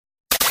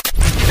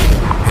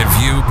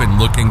you been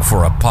looking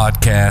for a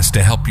podcast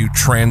to help you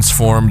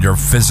transform your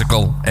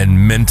physical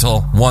and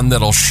mental? One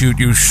that'll shoot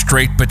you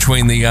straight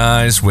between the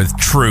eyes with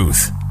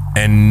truth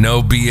and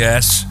no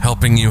BS,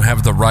 helping you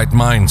have the right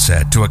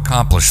mindset to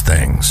accomplish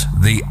things,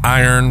 the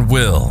iron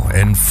will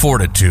and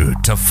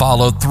fortitude to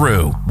follow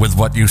through with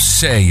what you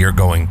say you're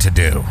going to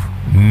do.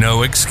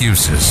 No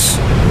excuses.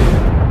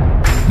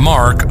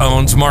 Mark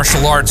owns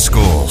martial arts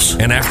schools,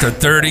 and after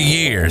 30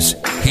 years,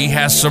 he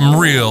has some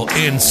real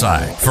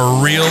insight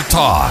for real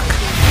talk,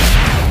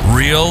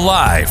 real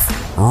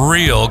life,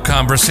 real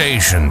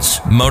conversations,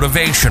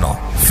 motivational,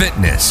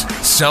 fitness,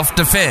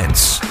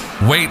 self-defense,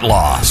 weight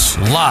loss,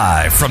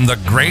 live from the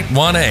Great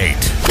 1-8.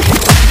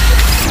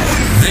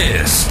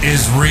 This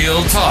is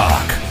Real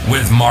Talk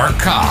with Mark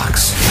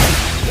Cox.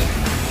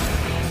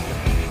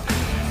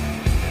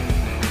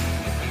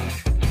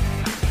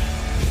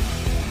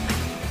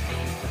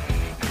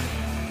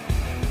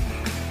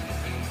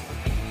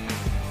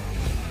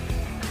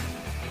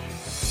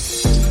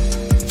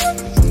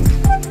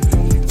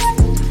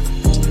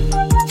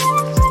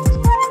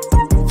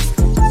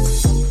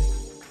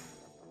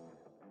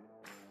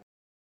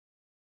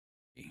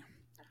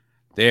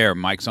 There,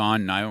 mic's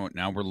on. Now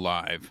we're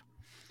live.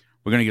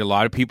 We're going to get a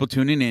lot of people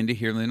tuning in to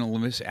hear little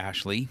Miss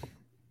Ashley.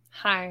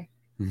 Hi.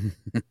 Did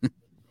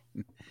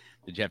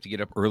you have to get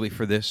up early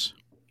for this?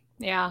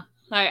 Yeah,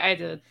 I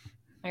did.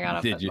 I got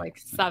up at like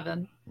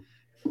 7.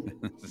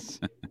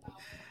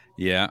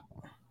 Yeah.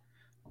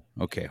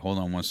 Okay, hold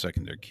on one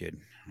second there, kid.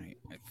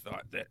 I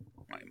thought that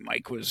my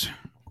mic was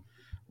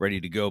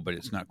ready to go, but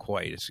it's not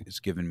quite. It's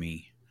giving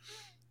me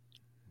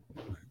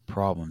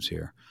problems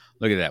here.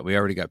 Look at that. We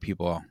already got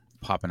people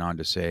popping on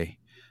to see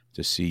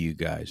you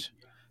guys,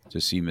 to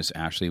see Miss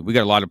Ashley. We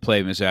got a lot to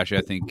play, Miss Ashley.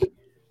 I think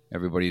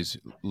everybody's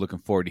looking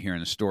forward to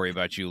hearing the story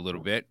about you a little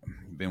bit.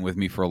 You've been with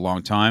me for a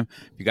long time.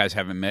 If you guys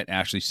haven't met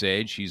Ashley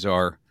Sage, she's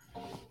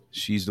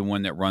the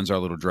one that runs our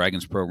little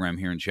Dragons program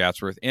here in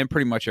Chatsworth and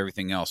pretty much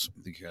everything else,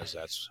 because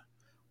that's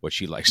what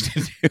she likes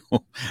to do.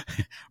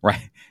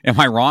 Right? Am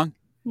I wrong?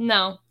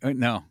 No.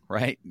 No,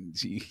 right?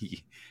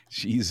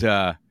 She's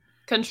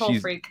control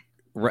freak.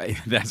 Right,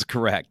 that's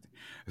correct.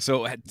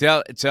 So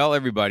tell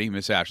everybody,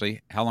 Miss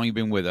Ashley, how long you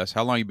been with us?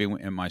 How long you been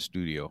in my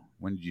studio?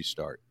 When did you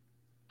start?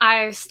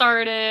 I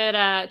started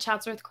at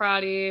Chatsworth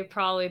Karate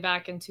probably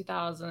back in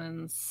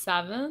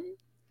 2007.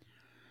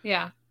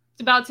 Yeah,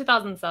 it's about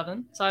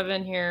 2007. So I've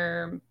been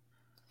here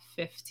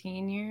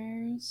 15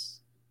 years,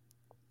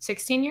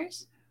 16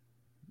 years.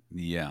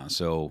 Yeah.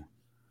 So,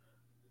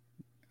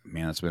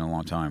 man, that's been a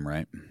long time,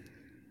 right?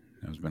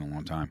 It's been a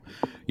long time.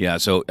 Yeah.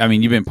 So, I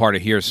mean, you've been part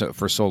of here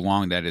for so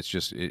long that it's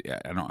just,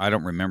 I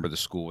don't remember the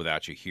school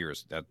without you here.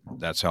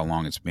 That's how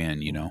long it's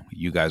been. You know,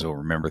 you guys will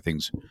remember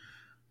things.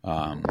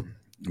 But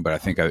I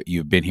think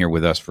you've been here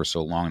with us for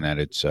so long that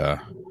it's,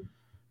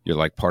 you're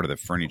like part of the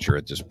furniture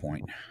at this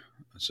point.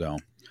 So,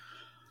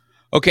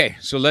 okay.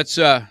 So let's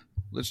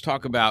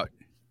talk about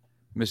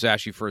Miss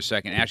Ashley for a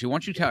second. Ashley, why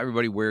don't you tell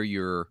everybody where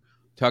you're,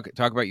 talk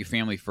about your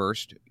family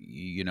first.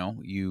 You know,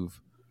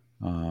 you've,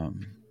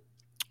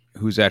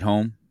 who's at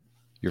home,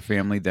 your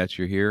family that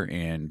you're here,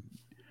 and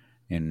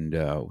then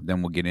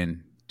we'll get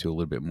into a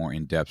little bit more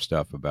in-depth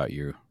stuff about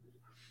you.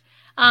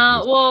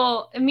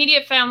 Well,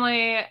 immediate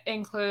family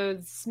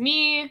includes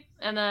me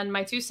and then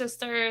my 2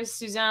 sisters.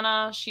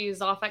 Susanna, she's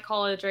off at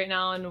college right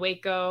now in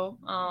Waco.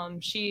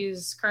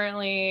 She's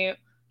currently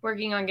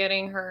working on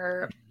getting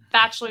her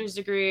bachelor's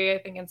degree, I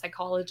think, in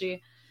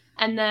psychology.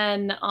 And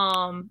then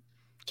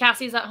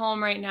Cassie's at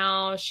home right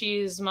now.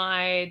 She's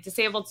my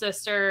disabled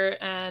sister,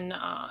 and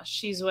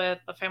she's with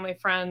a family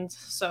friend,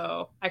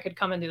 so I could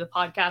come and do the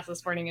podcast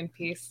this morning in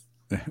peace.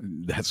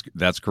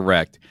 That's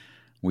correct.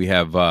 We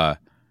have,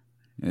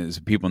 as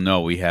people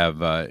know, we have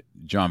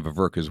John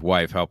Vaverka's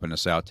wife helping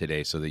us out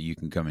today so that you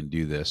can come and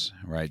do this,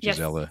 right?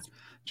 Yes.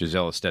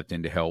 Gisela stepped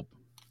in to help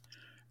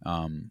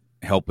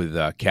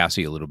with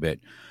Cassie a little bit.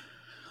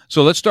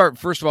 So let's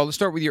start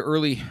with your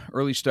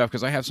early stuff,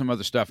 because I have some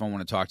other stuff I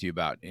want to talk to you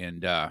about,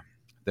 and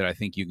that I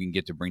think you can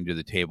get to bring to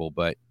the table.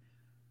 But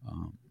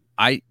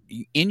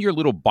in your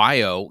little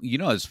bio, you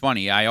know, it's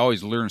funny. I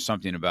always learn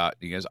something about,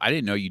 because I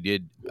didn't know you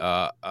did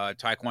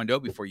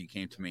Taekwondo before you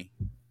came to me.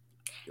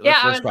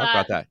 Let's talk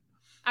about that.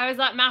 I was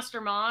at Master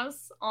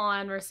Ma's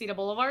on Reseda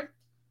Boulevard,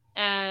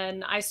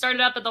 and I started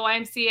up at the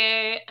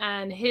YMCA,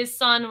 and his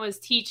son was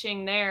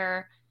teaching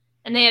there,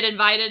 and they had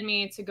invited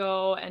me to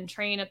go and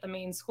train at the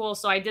main school.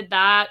 So I did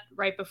that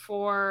right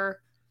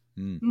before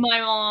my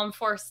mom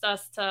forced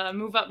us to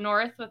move up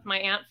north with my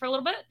aunt for a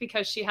little bit,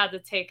 because she had to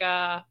take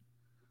a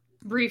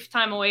brief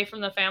time away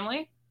from the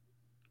family.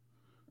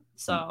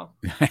 So.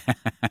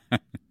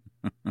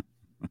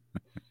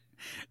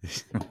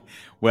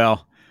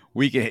 Well,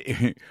 we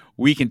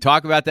can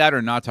talk about that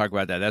or not talk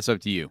about that. That's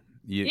up to you.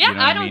 You know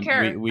I don't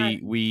care.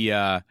 We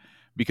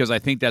because I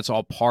think that's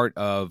all part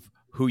of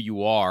who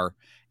you are,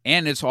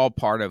 and it's all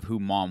part of who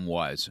Mom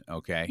was.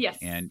 Okay. Yes.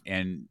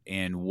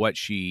 And what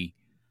she,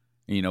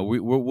 you know,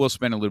 we'll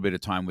spend a little bit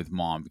of time with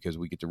Mom, because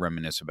we get to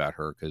reminisce about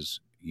her,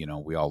 because, you know,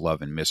 we all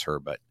love and miss her.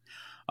 But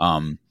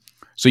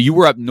So you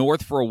were up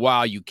north for a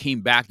while. You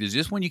came back. Is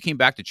this when you came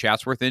back to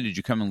Chatsworth? Then did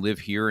you come and live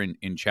here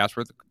in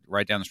Chatsworth,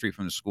 right down the street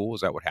from the school?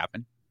 Is that what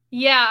happened?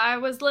 Yeah, I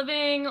was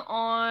living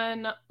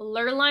on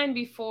Lurline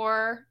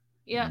before.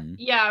 Yeah,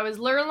 I was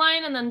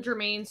Lurline and then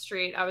Germain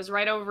Street. I was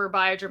right over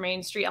by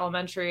Germain Street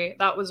Elementary.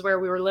 That was where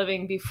we were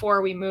living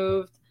before we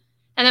moved.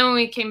 And then when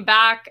we came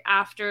back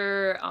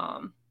after,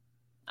 I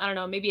don't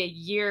know, maybe a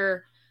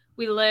year,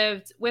 we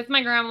lived with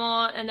my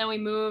grandma, and then we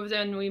moved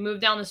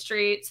down the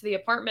street to the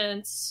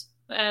apartments.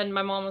 And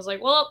my mom was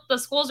like, well, the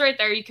school's right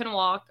there. You can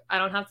walk. I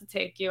don't have to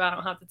take you. I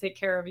don't have to take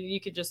care of you. You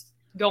could just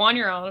go on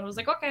your own. And I was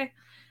like, okay.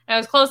 And it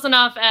was close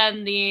enough,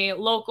 and the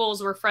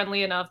locals were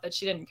friendly enough that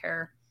she didn't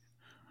care.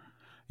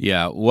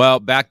 Yeah, well,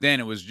 back then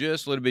it was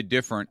just a little bit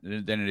different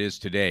than it is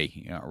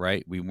today,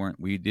 right?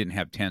 We didn't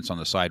have tents on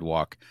the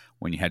sidewalk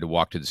when you had to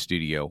walk to the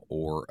studio,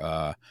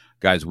 or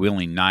guys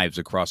wheeling knives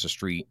across the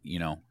street,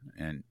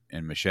 and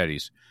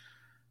machetes.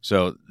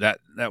 So that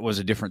was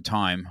a different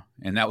time,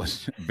 and that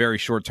was a very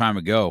short time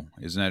ago,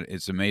 isn't it?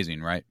 It's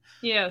amazing, right?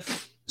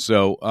 Yes.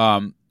 So,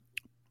 I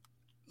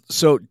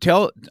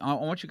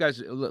want you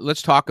guys,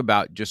 let's talk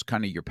about just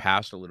kind of your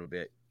past a little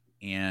bit,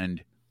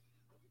 and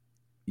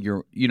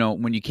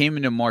when you came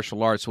into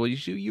martial arts. Well,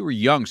 you were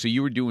young, so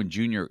you were doing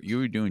junior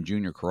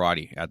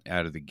karate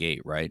out of the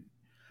gate, right?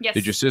 Yes.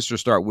 Did your sister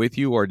start with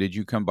you, or did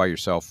you come by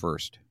yourself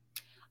first?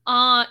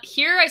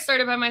 Here I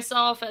started by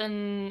myself,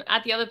 and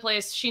at the other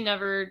place she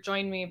never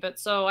joined me. But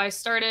so I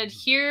started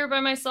here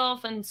by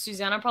myself, and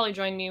Susanna probably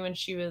joined me when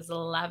she was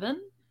 11.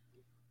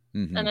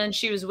 Mm-hmm. And then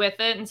she was with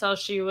it until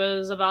she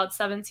was about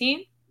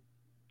 17.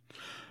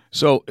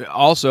 So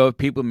also,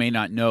 people may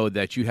not know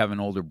that you have an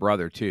older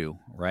brother too,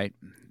 right?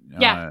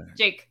 Yeah,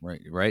 Jake.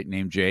 Right,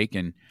 named Jake,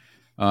 and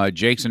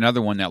Jake's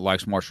another one that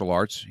likes martial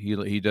arts.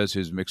 He does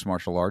his mixed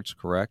martial arts,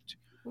 correct?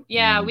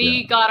 Yeah, and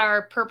we got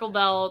our purple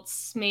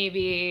belts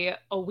maybe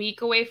a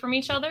week away from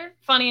each other,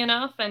 funny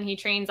enough, and he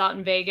trains out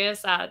in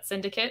Vegas at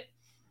Syndicate.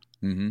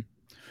 Mm-hmm.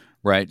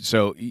 Right,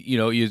 so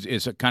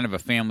it's a kind of a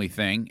family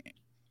thing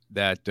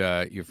that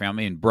your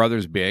family, and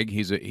brother's big.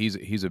 He's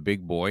a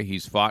big boy.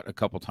 He's fought a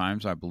couple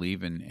times, I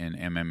believe, in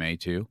MMA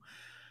too.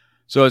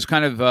 So it's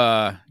kind of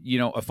a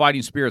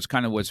fighting spirit's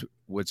kind of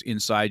what's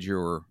inside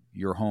your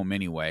home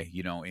anyway.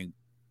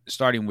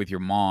 Starting with your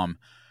mom,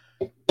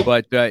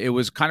 but it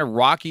was kind of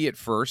rocky at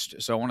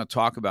first. So I want to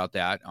talk about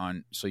that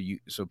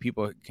so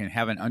people can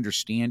have an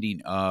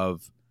understanding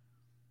of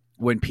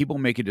when people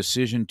make a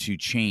decision to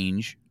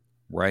change,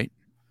 right?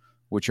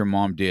 Which your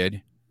mom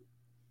did.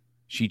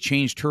 She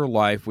changed her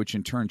life, which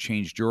in turn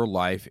changed your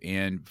life,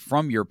 and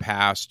from your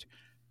past,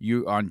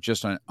 you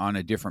on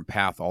a different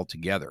path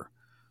altogether.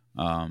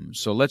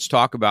 So let's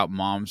talk about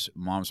mom's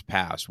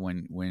past,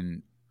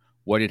 when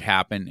what had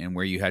happened and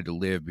where you had to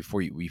live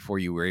before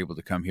you were able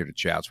to come here to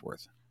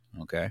Chatsworth.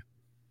 Okay.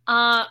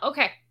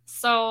 Okay.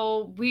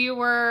 So we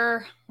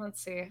were,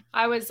 let's see,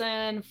 I was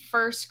in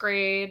first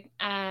grade,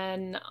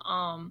 and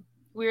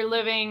we were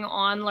living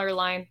on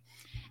Lurline,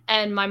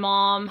 and my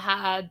mom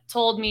had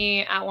told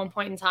me at one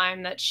point in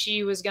time that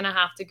she was going to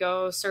have to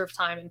go serve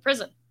time in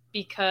prison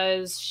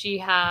because she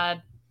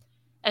had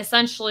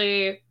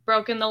essentially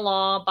broken the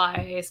law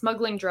by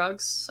smuggling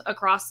drugs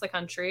across the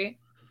country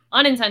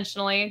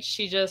unintentionally.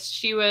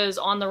 She was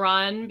on the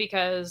run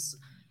because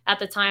at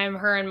the time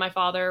her and my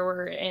father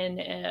were in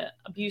an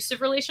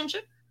abusive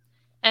relationship.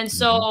 And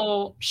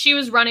so she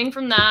was running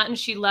from that, and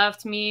she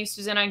left me,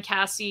 Susanna, and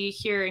Cassie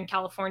here in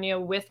California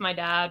with my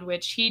dad,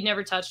 which he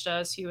never touched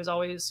us. He was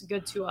always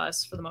good to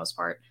us for the most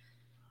part.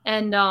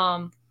 And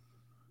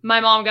my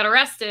mom got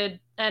arrested,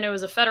 and it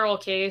was a federal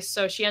case.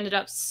 So she ended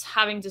up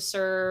having to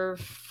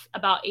serve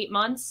about 8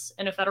 months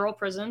in a federal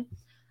prison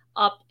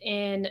up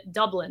in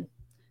Dublin,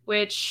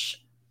 which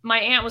my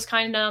aunt was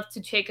kind enough to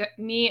take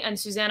me and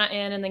Susanna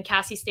in, and then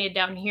Cassie stayed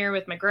down here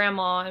with my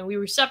grandma, and we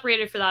were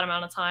separated for that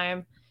amount of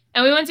time.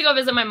 And we went to go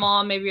visit my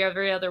mom maybe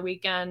every other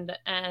weekend,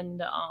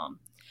 and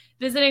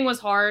visiting was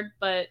hard,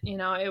 but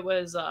it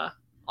was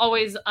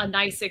always a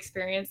nice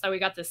experience that we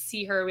got to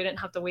see her. We didn't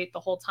have to wait the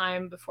whole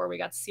time before we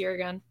got to see her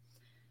again.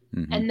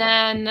 Mm-hmm. And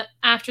then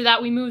after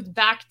that, we moved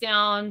back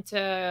down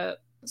to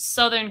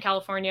Southern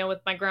California with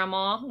my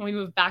grandma. We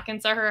moved back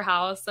into her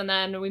house, and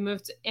then we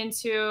moved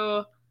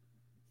into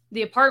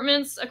the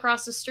apartments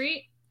across the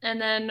street, and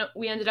then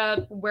we ended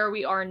up where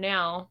we are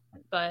now.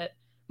 But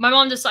my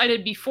mom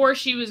decided before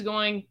she was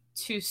going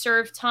to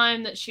serve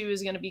time that she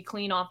was going to be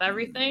clean off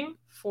everything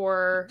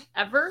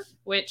forever,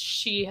 which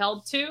she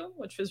held to,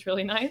 which was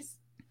really nice.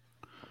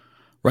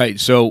 Right.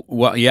 So,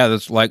 well, yeah,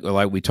 that's like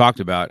we talked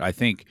about. I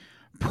think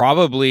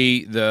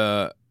probably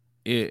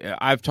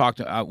I've talked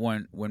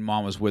when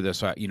Mom was with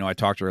us. I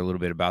talked to her a little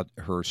bit about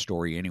her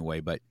story anyway,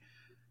 but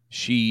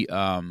she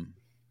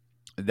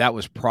that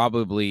was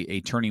probably a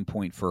turning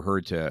point for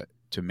her to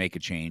make a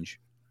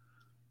change.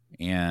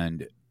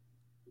 And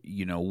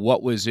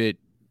what was it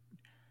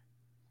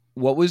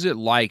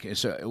like?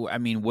 So, I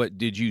mean, what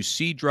did you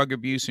see drug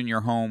abuse in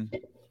your home,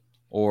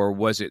 or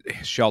was it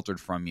sheltered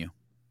from you?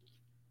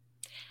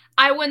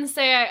 I wouldn't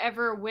say I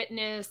ever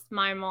witnessed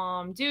my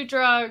mom do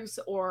drugs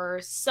or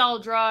sell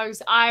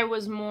drugs. I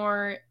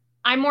more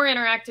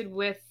interacted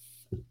with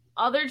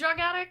other drug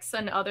addicts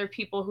and other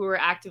people who were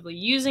actively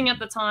using at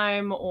the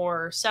time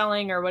or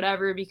selling or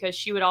whatever, because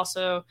she would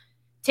also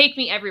take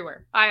me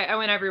everywhere. I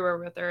went everywhere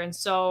with her. And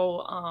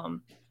so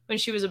when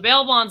she was a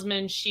bail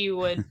bondsman, she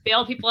would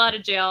bail people out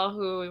of jail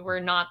who were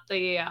not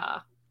the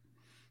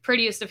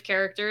prettiest of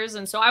characters.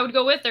 And so I would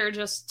go with her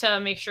just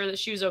to make sure that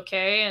she was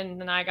okay. And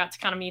then I got to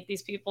kind of meet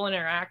these people and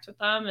interact with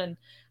them. And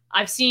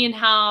I've seen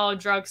how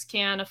drugs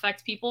can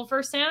affect people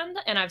firsthand,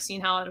 and I've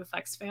seen how it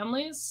affects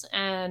families.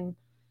 And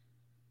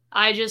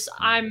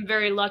I'm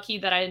very lucky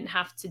that I didn't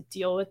have to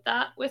deal with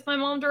that with my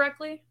mom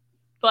directly.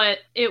 But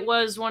it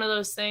was one of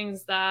those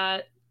things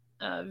that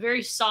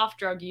very soft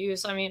drug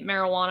use. I mean,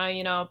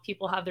 marijuana,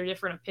 people have their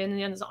different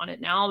opinions on it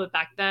now, but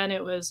back then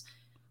it was,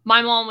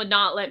 my mom would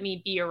not let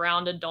me be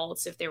around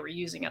adults if they were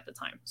using at the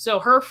time. So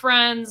her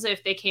friends,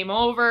 if they came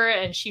over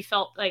and she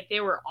felt like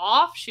they were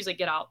off, she's like,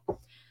 get out.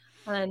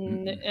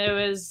 And it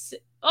was,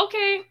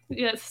 okay,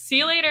 yeah, see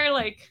you later.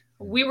 Like,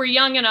 we were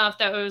young enough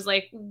that it was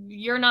like,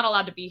 you're not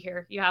allowed to be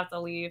here. You have to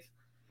leave.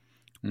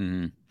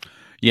 Mm-hmm.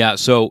 Yeah.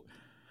 So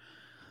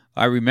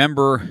I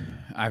remember,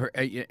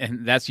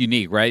 and that's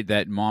unique, right?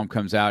 That mom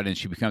comes out and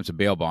she becomes a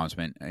bail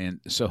bondsman. And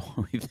so,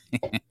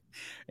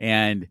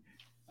 and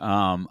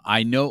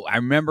I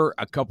remember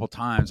a couple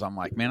times I'm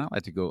like, man, I'd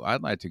like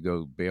to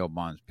go bail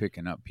bonds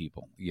picking up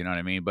people. You know what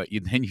I mean? But you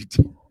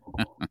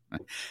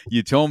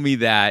told me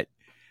that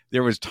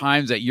there was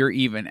times that you're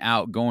even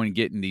out going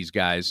getting these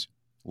guys,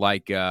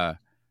 like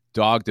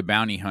Dog the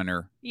Bounty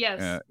Hunter.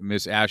 Yes.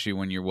 Miss Ashley,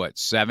 when you're what,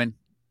 7?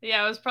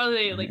 Yeah, I was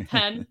probably like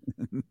 10.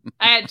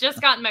 I had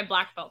just gotten my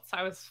black belt, so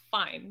I was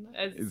fine.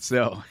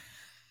 So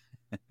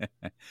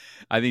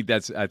I think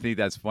that's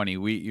funny.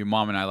 Your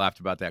mom and I laughed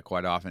about that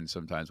quite often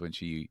sometimes when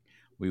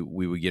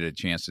we would get a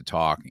chance to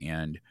talk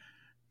and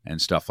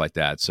stuff like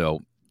that. So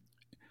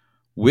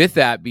with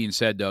that being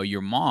said, though,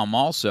 your mom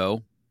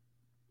also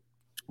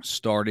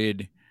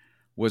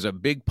was a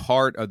big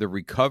part of the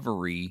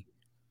recovery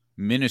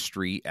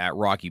ministry at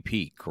Rocky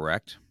Peak,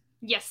 correct?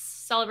 Yes,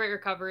 Celebrate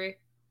Recovery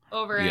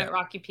over at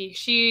Rocky Peak.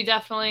 She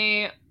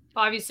definitely,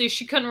 obviously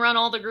she couldn't run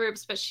all the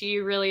groups, but she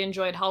really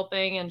enjoyed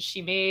helping, and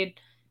she made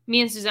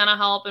me and Susanna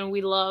help, and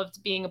we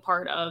loved being a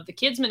part of the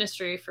kids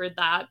ministry for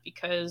that,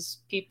 because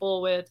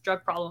people with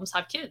drug problems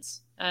have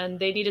kids and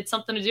they needed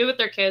something to do with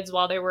their kids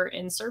while they were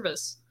in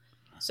service.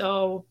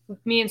 So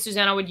me and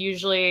Susanna would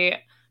usually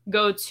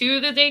go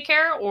to the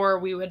daycare, or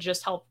we would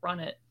just help run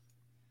it.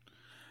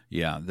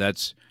 Yeah,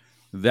 that's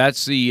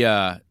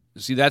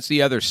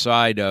the other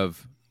side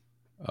of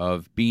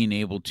being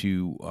able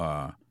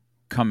to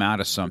come out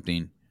of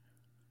something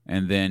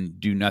and then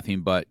do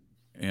nothing but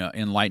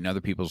enlighten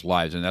other people's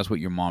lives. And that's what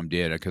your mom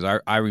did. Because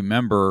I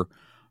remember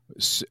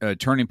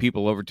turning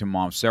people over to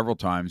mom several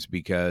times,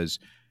 because,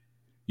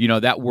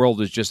 that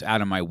world is just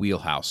out of my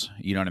wheelhouse.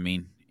 You know what I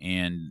mean?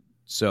 And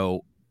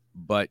so,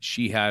 but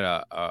she had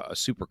a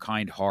super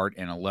kind heart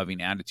and a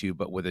loving attitude,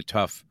 but with a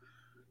tough,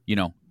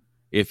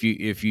 if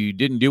you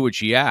didn't do what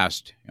she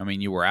asked, I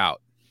mean, you were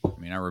out. I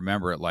mean, I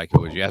remember it like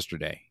it was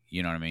yesterday.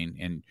 You know what I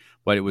mean?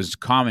 But it was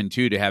common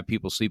too to have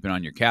people sleeping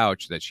on your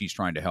couch that she's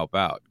trying to help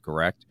out.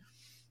 Correct?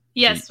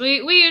 Yes,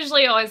 we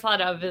usually always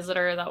had a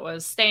visitor that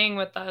was staying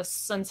with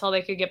us until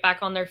they could get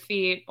back on their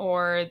feet,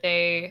 or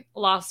they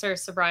lost their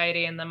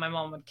sobriety, and then my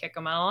mom would kick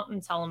them out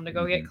and tell them to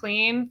go get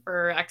clean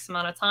for X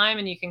amount of time,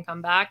 and you can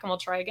come back and we'll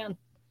try again.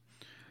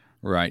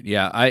 Right.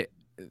 Yeah.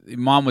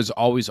 Mom was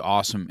always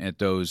awesome at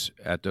those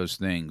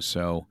things.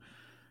 So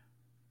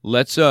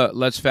let's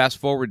fast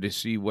forward to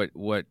see what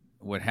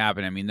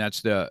happened. I mean,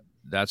 that's the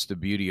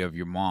beauty of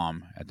your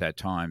mom at that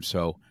time.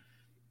 So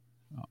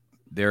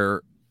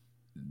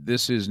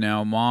this is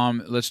now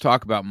mom. Let's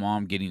talk about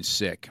mom getting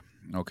sick.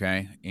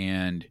 Okay.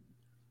 And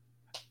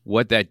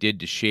what that did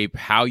to shape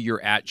how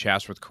you're at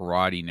Chatsworth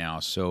Karate now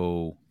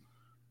so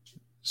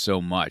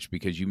much,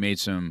 because you made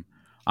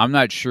I'm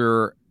not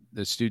sure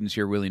the students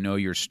here really know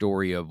your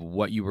story of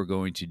what you were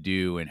going to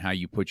do and how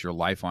you put your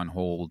life on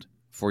hold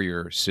for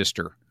your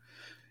sister.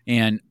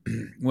 And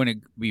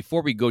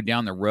before we go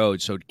down the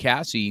road, so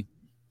Cassie,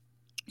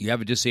 you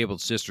have a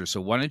disabled sister.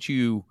 So why don't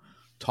you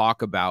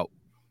talk about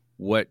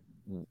what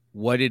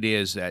it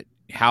is,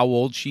 how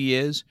old she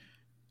is,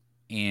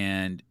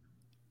 and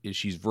is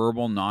she's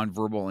verbal,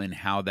 nonverbal,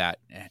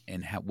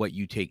 and what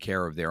you take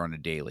care of there on a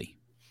daily?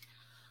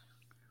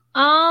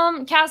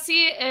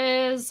 Cassie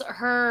is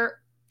her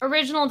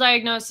original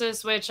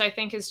diagnosis, which I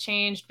think has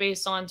changed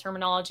based on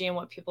terminology and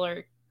what people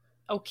are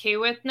okay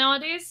with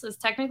nowadays, is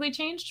technically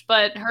changed.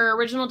 But her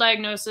original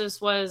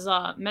diagnosis was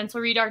mental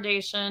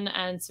retardation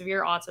and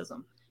severe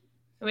autism.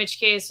 In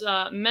which case,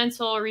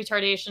 mental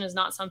retardation is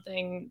not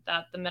something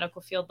that the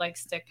medical field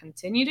likes to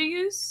continue to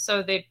use.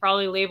 So they'd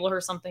probably label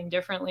her something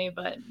differently.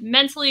 But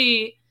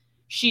mentally,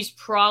 she's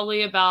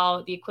probably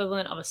about the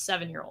equivalent of a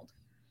 7-year-old.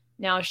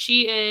 Now,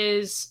 she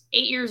is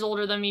 8 years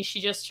older than me. She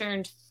just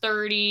turned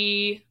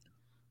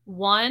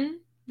 31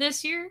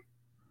 this year.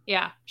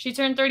 Yeah, she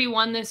turned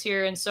 31 this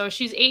year, and so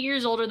she's 8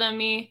 years older than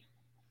me,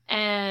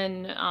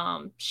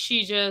 and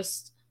she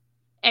just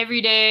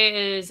every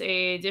day is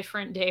a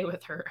different day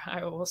with her.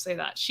 I will say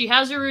that. She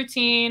has a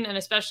routine, and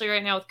especially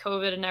right now with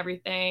COVID and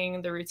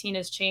everything, the routine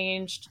has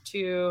changed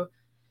to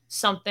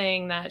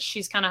something that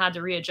she's kind of had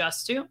to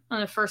readjust to.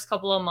 And the first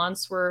couple of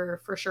months were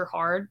for sure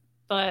hard,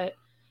 but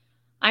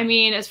I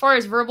mean, as far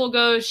as verbal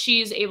goes,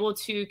 she's able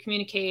to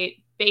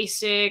communicate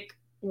basic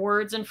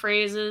words and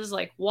phrases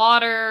like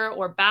water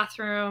or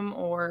bathroom,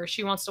 or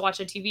she wants to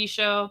watch a TV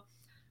show.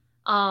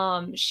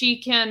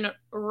 She can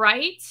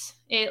write.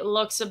 It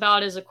looks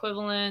about as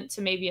equivalent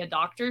to maybe a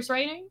doctor's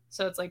writing.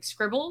 So it's like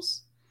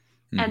scribbles.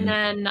 And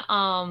then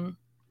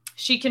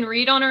she can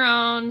read on her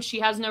own. She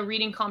has no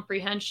reading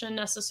comprehension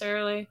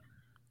necessarily.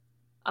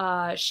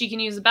 She can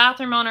use the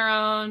bathroom on her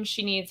own.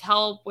 She needs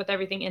help with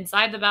everything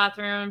inside the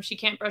bathroom. She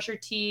can't brush her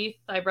teeth.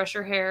 I brush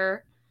her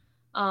hair.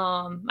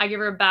 I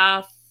give her a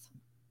bath.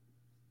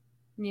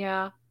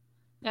 Yeah.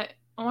 I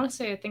want to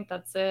say I think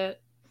that's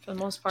it for the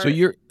most part. So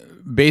you're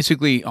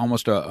basically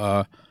almost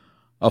a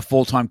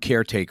full-time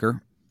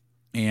caretaker,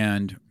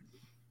 and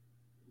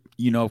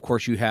of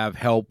course you have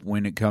help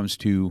when it comes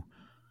to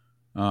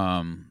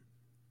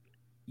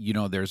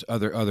there's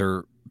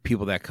other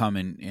people that come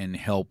and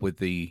help with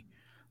the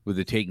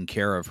taking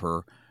care of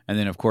her. And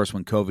then of course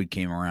when COVID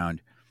came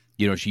around,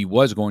 she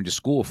was going to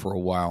school for a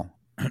while,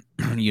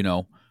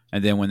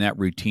 and then when that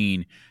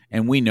routine,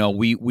 and we know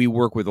we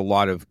work with a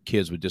lot of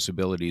kids with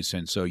disabilities,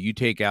 and so you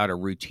take out a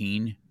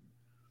routine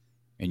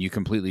and you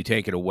completely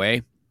take it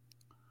away,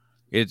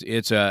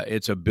 it's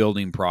a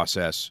building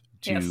process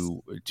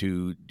to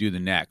do the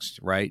next,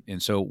 right?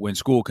 And so when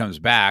school comes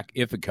back,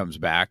 if it comes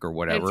back or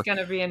whatever, it's going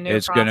to be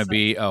going to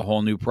be a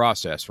whole new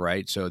process,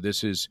 right? So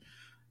this is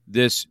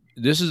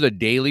a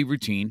daily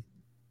routine,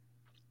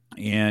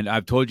 and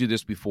I've told you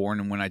this before,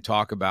 and when I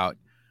talk about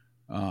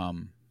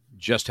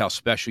just how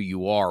special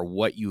you are,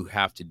 what you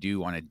have to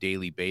do on a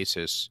daily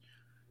basis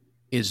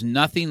is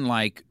nothing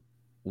like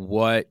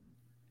what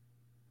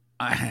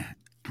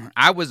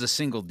I was a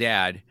single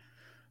dad,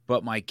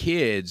 but my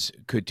kids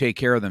could take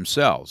care of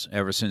themselves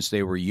ever since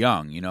they were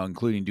young,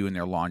 including doing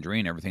their laundry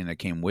and everything that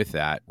came with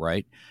that,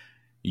 right?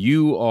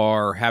 You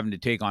are having to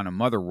take on a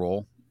mother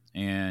role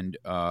and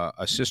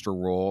a sister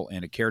role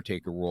and a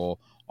caretaker role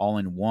all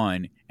in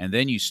one, and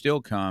then you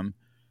still come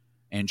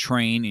and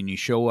train and you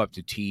show up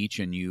to teach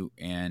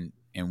and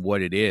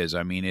what it is.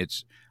 I mean,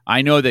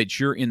 I know that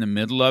you're in the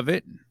middle of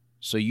it,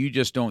 so you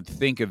just don't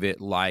think of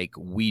it like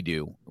we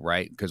do,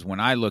 right? Because when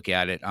I look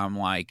at it, I'm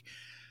like,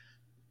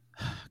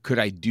 could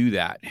I do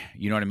that?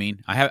 You know what I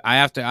mean?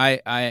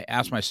 I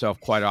ask myself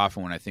quite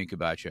often when I think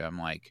about you, I'm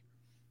like,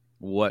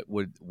 what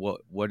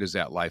does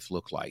that life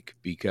look like?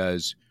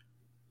 Because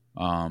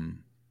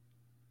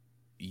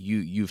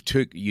you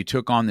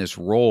took on this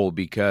role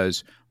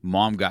because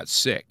mom got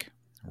sick,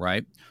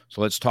 right?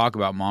 So let's talk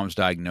about mom's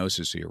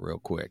diagnosis here real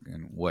quick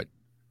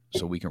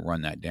so we can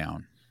run that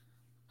down.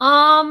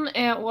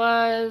 It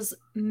was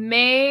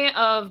May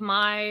of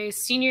my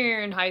senior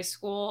year in high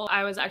school.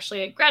 I was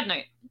actually at grad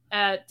night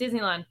at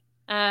Disneyland,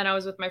 and I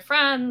was with my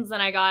friends,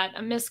 and I got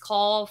a missed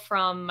call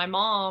from my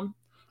mom.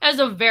 It was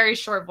a very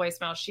short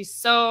voicemail. She's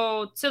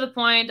so to the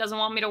point, doesn't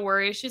want me to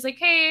worry. She's like,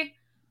 hey,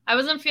 I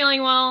wasn't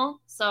feeling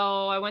well,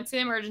 so I went to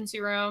the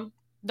emergency room.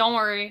 Don't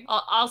worry,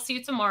 I'll see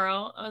you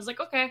tomorrow. I was like,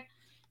 okay.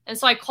 And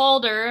so I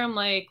called her. I'm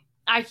like,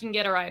 I can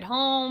get a ride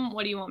home.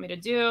 What do you want me to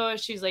do?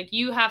 She's like,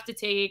 you have to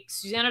take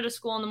Susanna to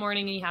school in the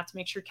morning, and you have to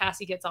make sure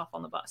Cassie gets off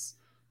on the bus.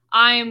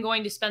 I am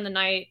going to spend the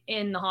night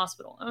in the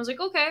hospital. I was like,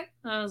 okay.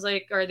 I was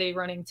like, are they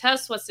running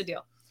tests? What's the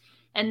deal?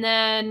 And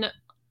then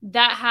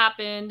that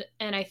happened,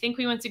 and I think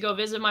we went to go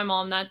visit my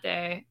mom that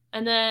day.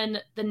 And then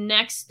the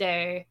next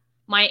day,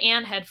 my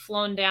aunt had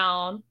flown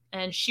down,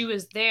 and she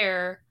was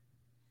there.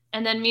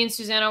 And then me and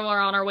Susanna were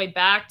on our way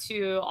back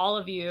to all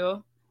of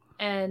you.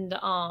 And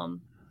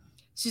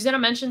Susanna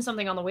mentioned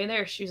something on the way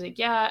there. She was like,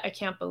 yeah, I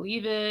can't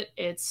believe it.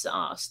 It's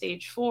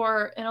stage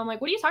 4. And I'm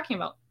like, what are you talking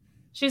about?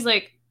 She's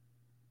like,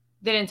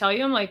 they didn't tell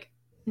you? I'm like,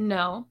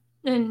 no.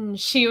 And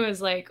she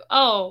was like,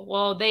 oh,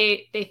 well,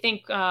 they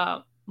think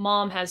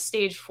mom has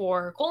stage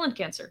 4 colon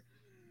cancer.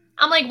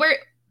 I'm like,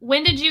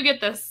 when did you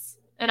get this?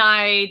 And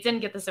I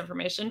didn't get this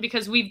information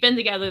because we've been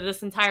together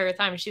this entire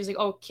time. And she was like,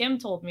 oh, Kim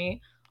told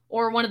me.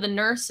 Or one of the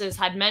nurses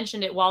had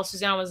mentioned it while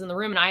Susanna was in the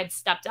room and I had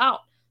stepped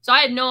out. So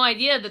I had no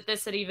idea that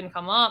this had even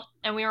come up,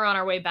 and we were on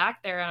our way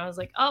back there, and I was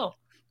like, oh,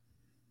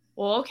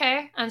 well,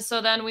 okay. And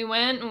so then we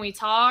went and we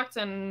talked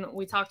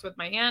with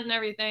my aunt and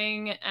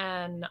everything.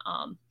 And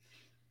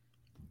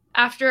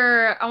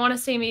after, I want to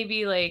say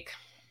maybe like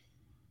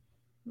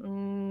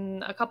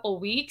a couple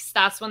weeks,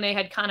 that's when they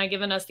had kind of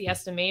given us the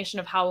estimation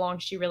of how long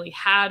she really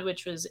had,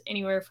 which was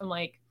anywhere from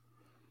like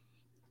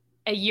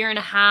a year and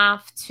a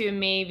half to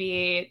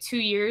maybe 2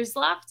 years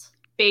left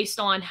based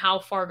on how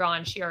far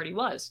gone she already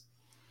was.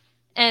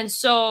 And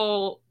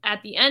so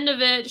at the end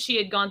of it, she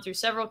had gone through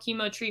several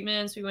chemo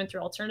treatments. We went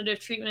through alternative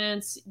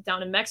treatments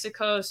down in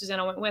Mexico.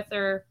 Susanna went with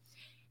her,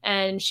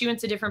 and she went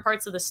to different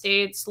parts of the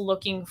States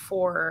looking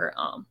for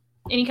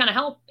any kind of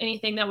help,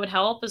 anything that would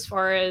help as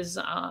far as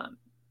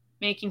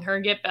making her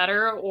get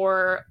better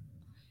or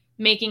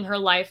making her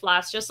life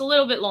last just a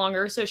little bit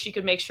longer so she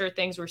could make sure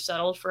things were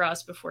settled for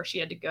us before she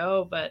had to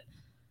go. But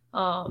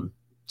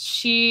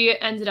she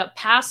ended up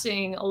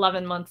passing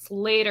 11 months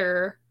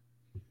later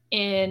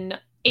in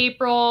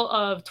April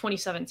of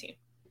 2017.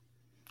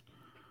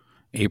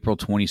 April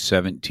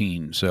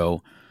 2017.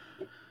 So,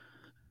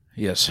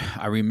 yes,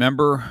 I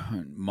remember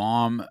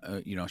Mom,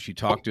 she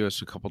talked to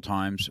us a couple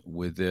times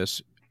with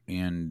this,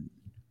 and,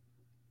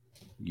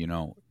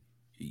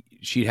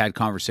 she had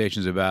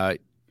conversations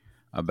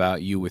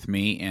about you with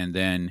me, and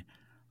then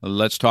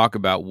let's talk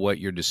about what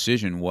your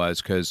decision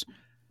was, because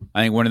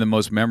I think one of the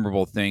most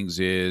memorable things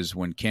is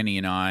when Kenny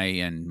and I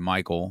and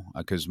Michael,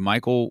 because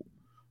Michael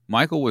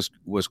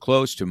was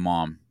close to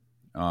Mom.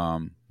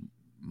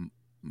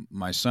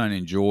 My son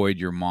enjoyed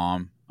your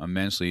mom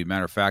immensely.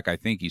 Matter of fact, I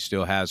think he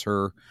still has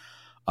her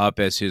up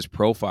as his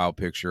profile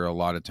picture a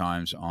lot of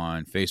times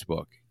on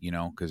Facebook,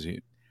 because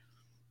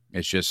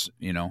it's just,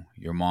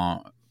 your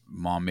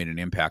mom made an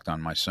impact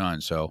on my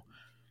son. So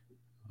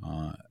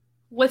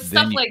with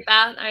stuff like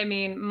that, I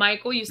mean,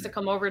 Michael used to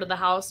come over to the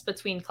house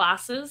between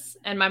classes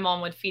and my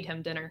mom would feed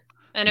him dinner.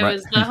 And it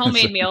was the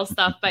homemade meal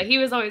stuff. But he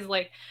was always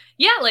like,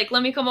 yeah, like,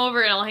 let me come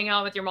over and I'll hang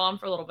out with your mom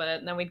for a little bit.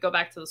 And then we'd go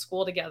back to the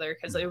school together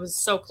because it was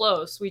so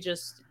close. It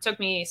took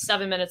me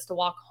 7 minutes to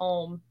walk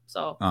home.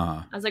 So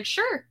I was like,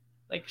 sure.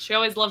 Like, she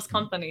always loves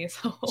company.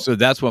 So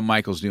that's what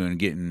Michael's doing,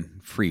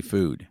 getting free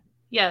food.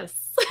 Yes.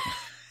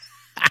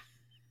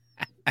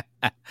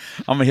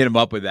 I'm going to hit him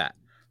up with that.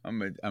 I'm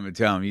going to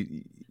tell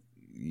him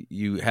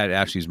you had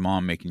Ashley's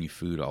mom making you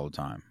food all the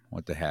time.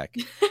 What the heck?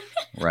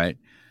 Right.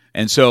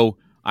 And so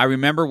I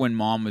remember when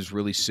Mom was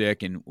really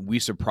sick and we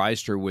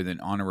surprised her with an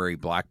honorary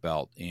black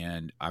belt.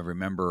 And I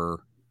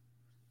remember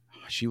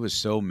she was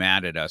so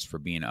mad at us for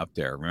being up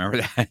there. Remember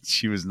that?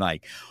 She was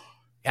like,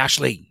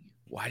 Ashley,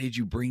 why did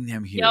you bring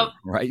them here? Yep.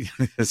 Right.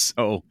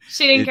 So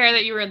she didn't care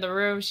that you were in the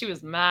room. She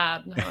was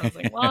mad. And I was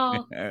like,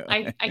 well,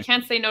 I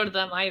can't say no to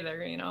them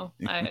either.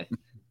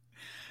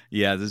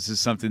 Yeah, this is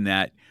something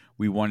that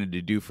we wanted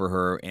to do for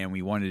her, and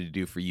we wanted to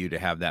do for you, to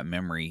have that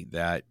memory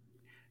that,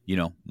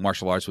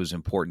 martial arts was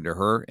important to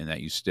her, and that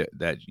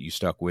you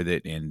stuck with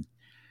it. And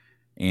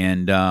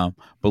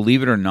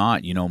believe it or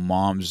not,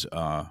 Mom's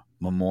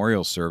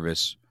memorial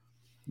service,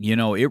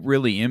 it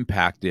really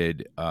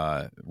impacted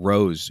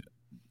Rose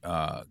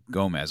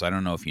Gomez. I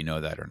don't know if you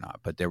know that or not,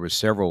 but there were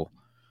several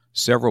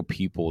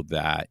people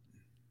that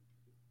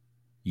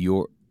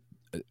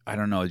I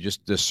don't know,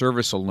 just the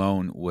service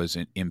alone was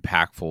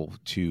impactful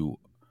to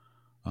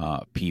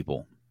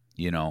people,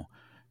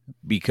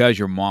 because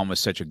your mom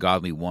was such a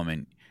godly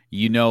woman.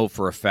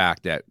 For a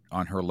fact that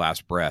on her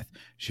last breath,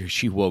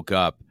 she woke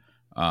up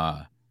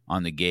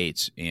on the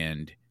gates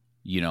and,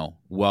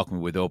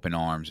 welcomed with open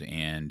arms,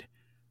 and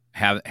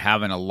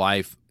having a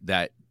life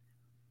that,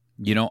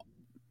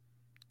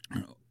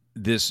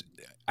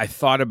 I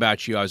thought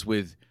about you.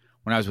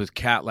 When I was with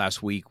Kat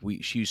last week,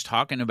 she was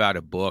talking about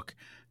a book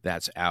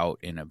that's out,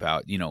 and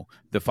about,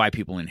 the 5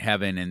 people in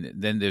heaven. And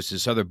then there's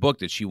this other book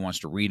that she wants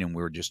to read. And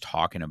we were just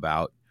talking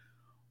about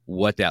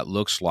what that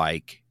looks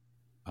like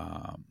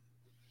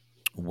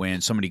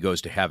when somebody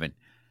goes to heaven.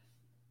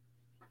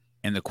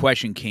 And the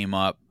question came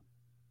up,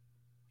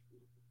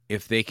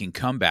 if they can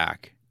come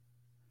back,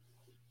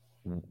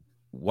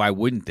 why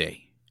wouldn't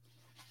they?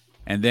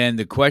 And then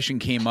the question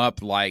came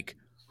up, like,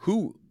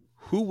 who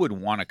would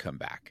want to come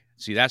back?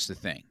 See, that's the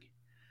thing,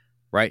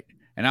 right?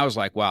 And I was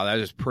like, wow, that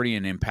is pretty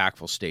an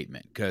impactful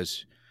statement,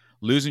 because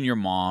losing your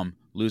mom,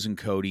 losing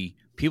Cody,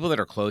 people that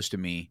are close to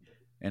me,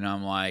 and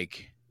I'm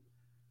like,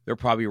 they're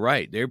probably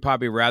right. They'd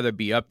probably rather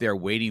be up there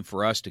waiting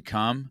for us to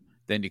come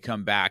than to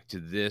come back to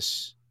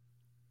this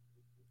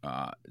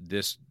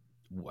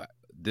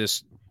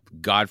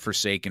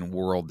godforsaken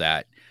world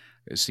that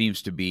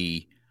seems to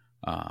be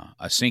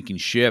a sinking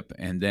ship,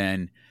 and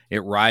then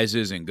it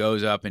rises and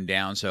goes up and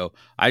down. So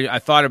I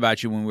thought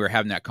about you when we were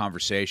having that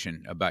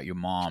conversation about your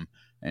mom,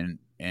 and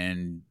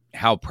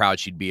how proud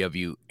she'd be of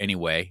you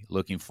anyway,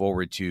 looking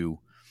forward to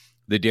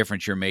the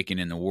difference you're making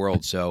in the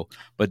world. So,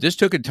 but this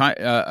took a time.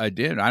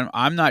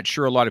 I'm not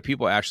sure a lot of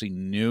people actually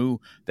knew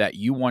that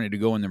you wanted to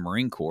go in the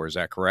Marine Corps. Is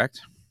that correct?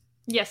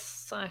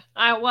 Yes.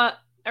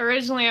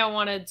 Originally I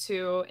wanted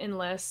to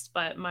enlist,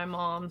 but my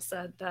mom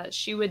said that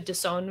she would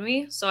disown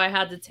me. So I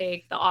had to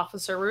take the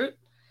officer route.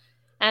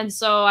 And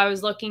so I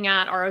was looking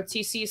at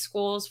ROTC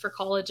schools for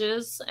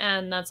colleges,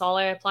 and that's all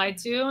I applied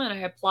to. And I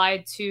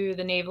applied to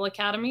the Naval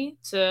Academy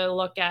to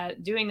look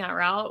at doing that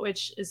route,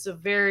 which is a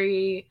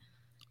very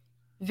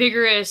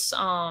vigorous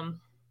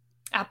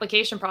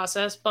application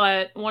process.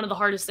 But one of the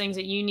hardest things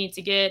that you need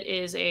to get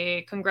is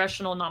a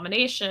congressional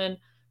nomination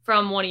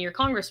from one of your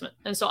congressmen.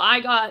 And so I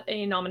got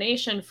a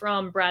nomination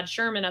from Brad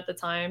Sherman at the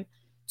time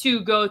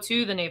to go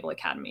to the Naval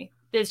Academy.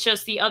 It's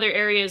just the other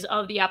areas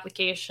of the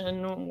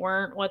application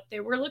weren't what they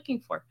were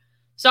looking for.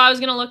 So I was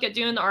going to look at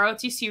doing the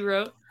ROTC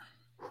route.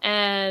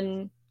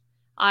 And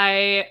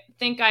I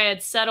think I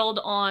had settled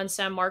on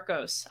San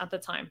Marcos at the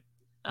time.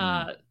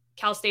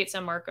 Cal State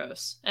San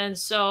Marcos. And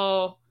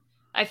so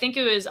I think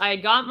it was, I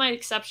had got my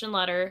exception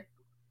letter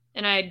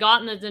and I had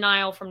gotten the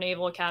denial from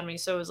Naval Academy.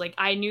 So it was like,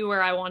 I knew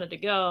where I wanted to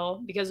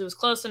go because it was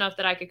close enough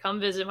that I could come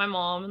visit my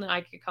mom and then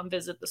I could come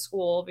visit the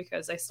school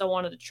because I still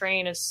wanted to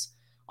train as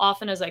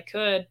often as I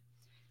could.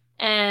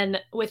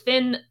 And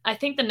within, I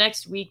think the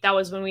next week, that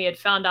was when we had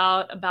found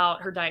out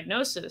about her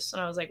diagnosis.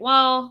 And I was like,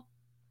 well,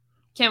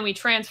 can we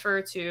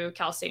transfer to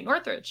Cal State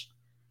Northridge?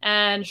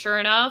 And sure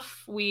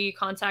enough, we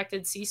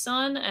contacted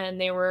CSUN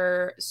and they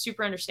were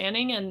super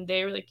understanding. And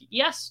they were like,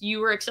 yes,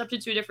 you were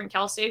accepted to a different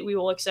Cal State. We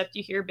will accept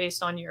you here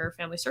based on your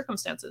family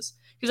circumstances.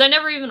 Because I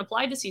never even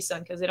applied to CSUN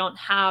because they don't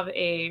have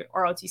a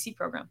ROTC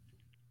program.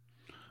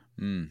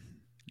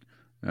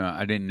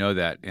 I didn't know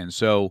that. And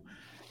so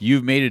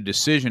you've made a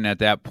decision at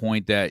that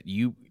point that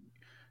you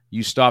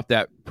stopped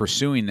that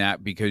pursuing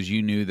that because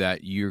you knew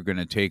that you're going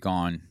to take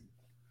on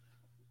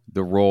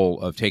the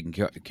role of taking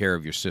care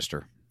of your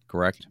sister,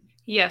 correct?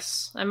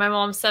 Yes. And my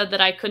mom said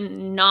that I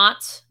couldn't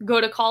not go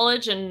to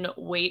college and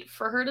wait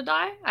for her to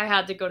die. I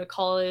had to go to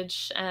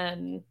college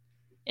and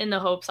in the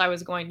hopes I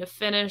was going to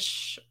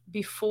finish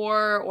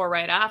before or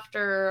right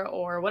after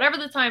or whatever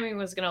the timing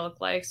was going to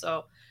look like.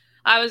 So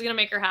I was going to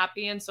make her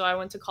happy. And so I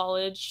went to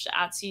college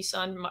at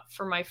CSUN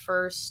for my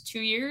first 2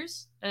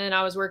 years. And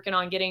I was working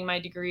on getting my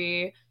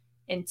degree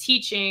in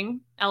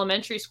teaching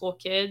elementary school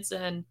kids.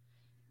 And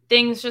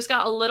things just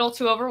got a little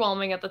too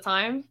overwhelming at the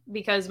time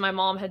because my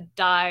mom had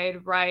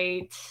died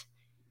right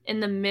in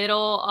the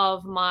middle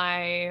of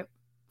my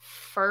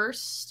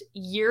first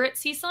year at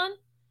CSUN.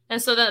 And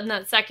so then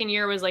that second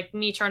year was like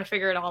me trying to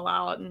figure it all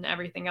out and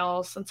everything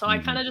else. And so I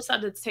kind of just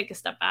had to take a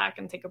step back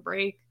and take a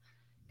break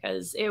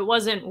because it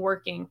wasn't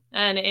working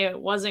and it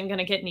wasn't going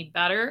to get any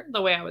better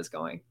the way I was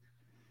going.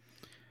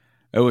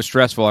 It was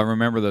stressful. I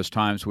remember those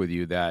times with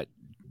you that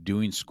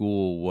doing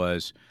school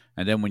was,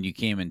 and then when you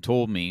came and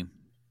told me,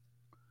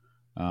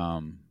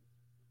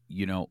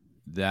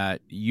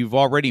 that you've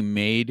already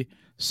made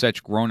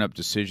such grown-up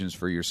decisions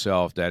for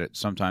yourself that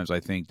sometimes I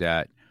think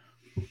that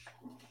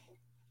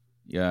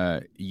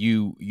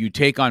you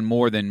take on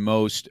more than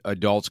most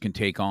adults can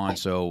take on.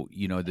 So,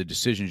 the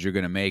decisions you're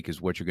going to make is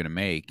what you're going to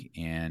make.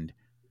 And,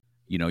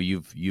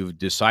 you've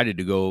decided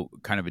to go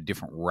kind of a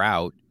different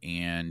route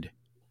and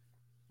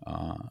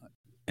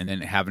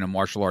then having a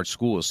martial arts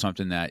school is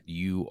something that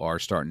you are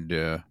starting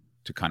to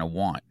kind of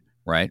want,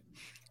 right?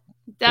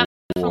 Definitely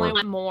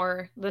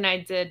more than I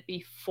did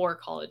before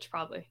college,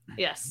 probably.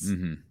 Yes.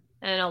 Mm-hmm.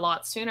 And a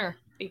lot sooner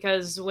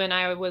because when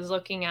I was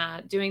looking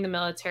at doing the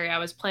military, I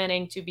was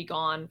planning to be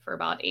gone for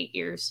about 8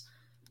 years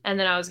and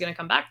then I was going to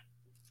come back.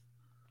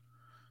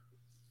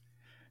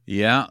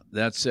 Yeah,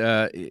 that's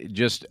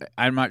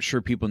I'm not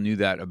sure people knew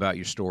that about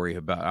your story.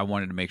 I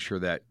wanted to make sure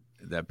that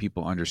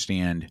people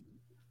understand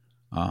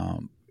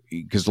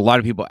because a lot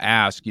of people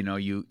ask,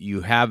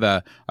 you have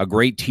a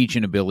great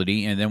teaching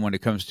ability and then when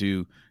it comes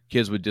to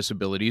kids with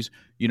disabilities,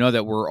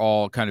 that we're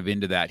all kind of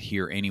into that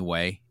here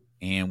anyway.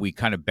 And we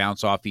kind of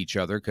bounce off each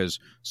other because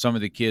some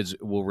of the kids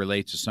will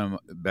relate to some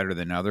better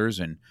than others.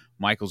 And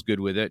Michael's good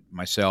with it,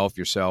 myself,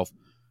 yourself.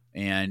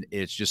 And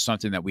it's just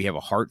something that we have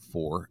a heart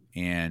for.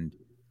 And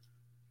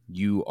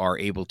you are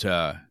able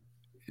to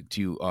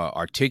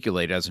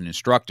articulate as an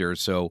instructor.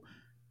 So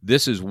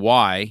this is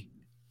why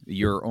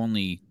you're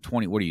only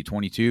 20. What are you,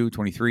 22,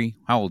 23?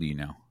 How old are you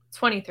now?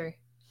 23.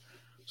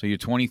 So you're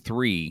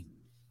 23,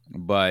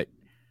 but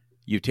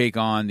you take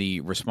on the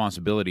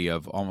responsibility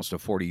of almost a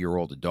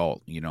 40-year-old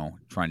adult,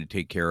 trying to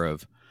take care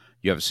of.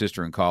 You have a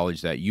sister in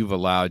college that you've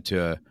allowed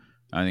to,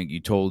 I think you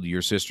told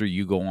your sister,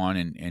 you go on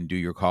and do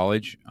your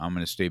college. I'm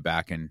going to stay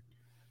back and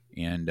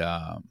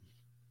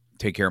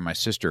take care of my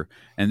sister.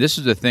 And this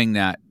is the thing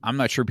that I'm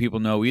not sure people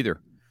know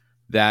either,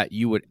 that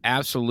you would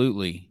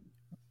absolutely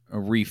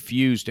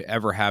refuse to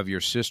ever have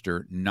your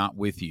sister not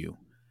with you.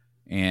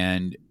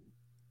 And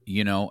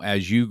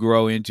as you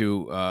grow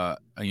into a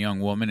young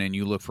woman and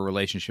you look for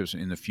relationships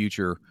in the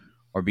future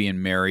or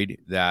being married,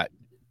 that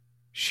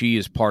she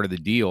is part of the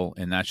deal,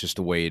 and that's just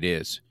the way it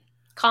is.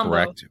 Combo.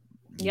 Correct?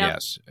 Yep.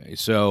 Yes.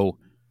 So,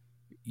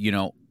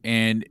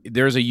 and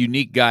there's a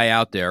unique guy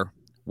out there.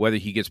 Whether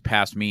he gets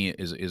past me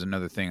is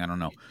another thing. I don't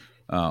know.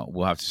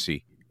 We'll have to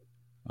see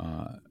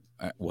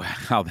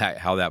how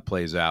that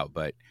plays out.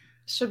 But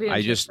should be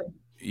interesting.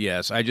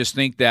 I just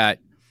think that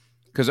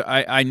because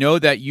I know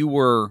that you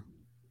were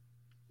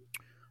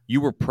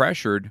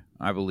pressured,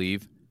 I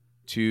believe,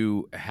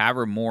 to have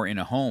her more in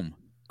a home,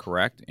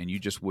 correct? And you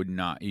just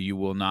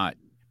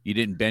you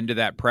didn't bend to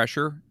that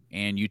pressure,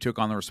 and you took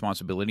on the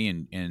responsibility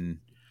and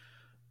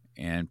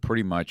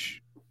pretty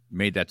much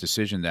made that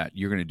decision that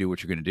you're going to do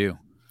what you're going to do.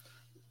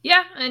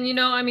 Yeah,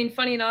 and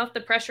funny enough, the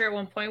pressure at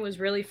one point was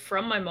really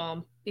from my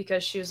mom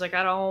because she was like,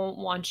 I don't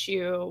want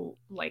you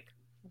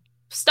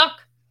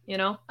stuck, I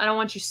don't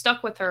want you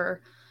stuck with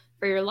her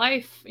for your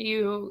life.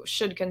 You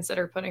should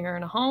consider putting her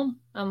in a home.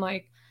 I'm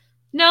like,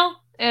 no,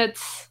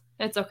 it's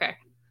okay.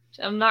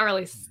 I'm not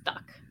really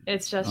stuck.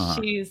 It's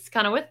just she's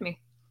kind of with me.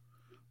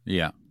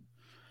 Yeah.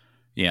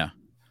 Yeah.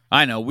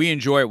 I know. We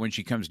enjoy it when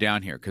she comes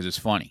down here because it's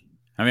funny.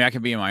 I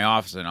can be in my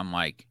office and I'm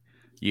like,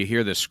 you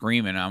hear the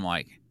screaming. I'm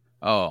like,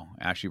 oh,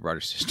 Ashley brought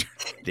her sister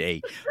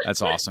today.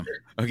 That's awesome.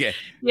 Okay.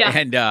 Yeah.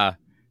 And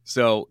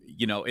so,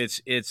 you know,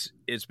 it's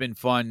been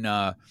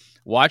fun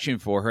watching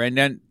for her. And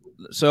then,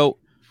 so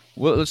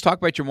let's talk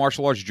about your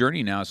martial arts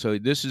journey now. So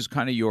this is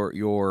kind of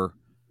your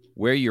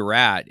where you're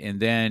at. And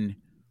then,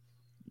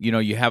 you know,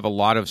 you have a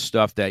lot of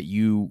stuff that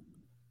you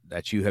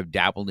have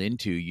dabbled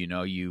into. You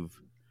know, you've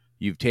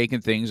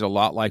taken things a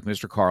lot like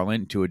Mr.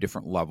 Carlin to a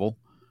different level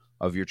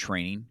of your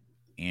training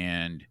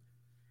and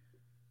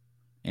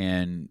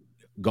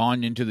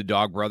gone into the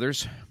Dog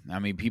Brothers. I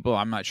mean,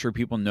 I'm not sure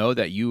people know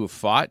that you have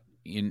fought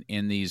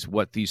in these,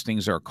 what these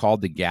things are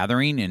called, the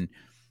Gathering. And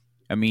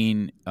I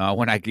mean,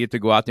 when I get to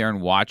go out there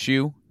and watch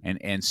you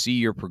and see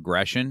your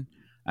progression,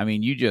 I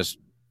mean,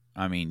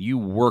 you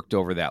worked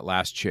over that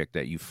last chick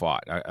that you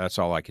fought. That's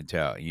all I can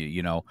tell you,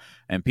 you know,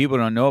 and people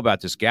don't know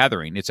about this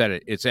Gathering. It's at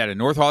a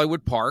North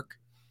Hollywood park.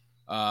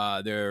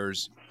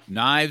 There's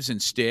knives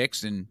and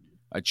sticks and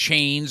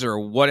chains or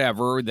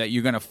whatever that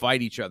you're going to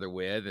fight each other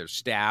with. There's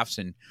staffs,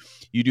 and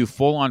you do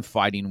full-on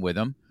fighting with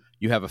them.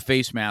 You have a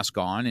face mask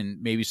on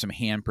and maybe some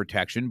hand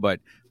protection, but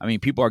I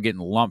mean, people are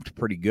getting lumped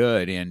pretty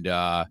good. And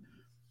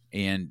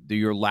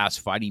your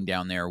last fighting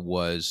down there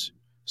was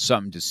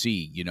something to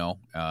see, you know,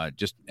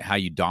 just how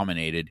you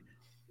dominated,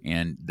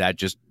 and that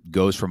just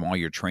goes from all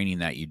your training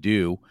that you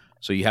do.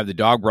 So you have the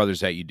Dog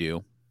Brothers that you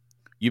do.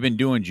 You've been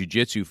doing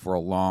jiu-jitsu for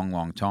a long,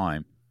 long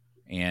time,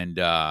 and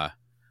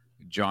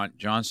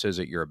John says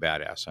that you're a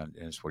badass. And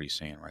that's what he's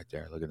saying right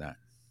there. Look at that.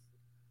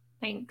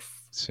 Thanks.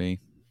 See,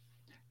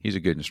 he's a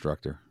good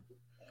instructor.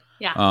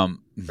 Yeah.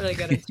 Really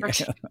good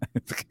instruction.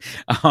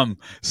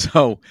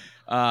 So,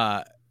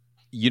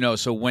 you know,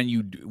 so when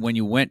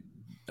you went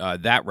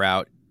that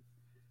route,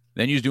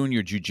 then you're doing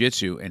your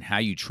jiu-jitsu and how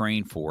you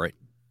train for it.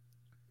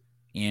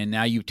 And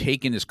now you've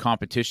taken this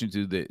competition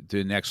to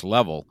the next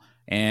level,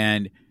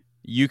 and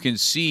you can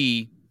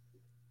see,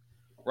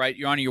 right,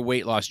 you're on your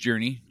weight loss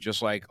journey,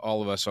 just like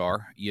all of us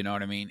are, you know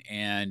what I mean?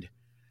 And,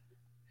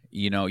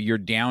 you know, you're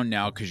down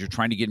now because you're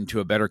trying to get into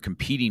a better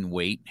competing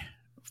weight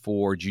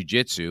for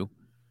jiu-jitsu.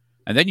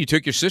 And then you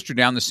took your sister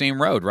down the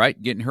same road, right?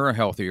 Getting her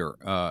healthier,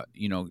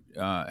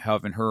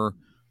 having her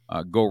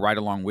go right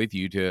along with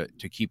you to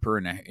keep her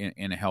in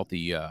a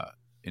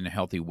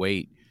healthy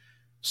weight.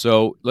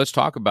 So let's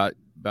talk about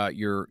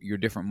your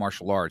different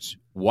martial arts.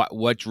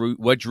 What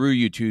drew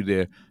you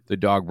to the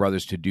Dog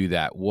Brothers to do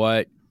that?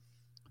 What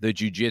the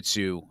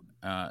jiu-jitsu,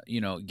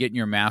 getting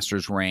your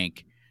master's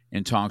rank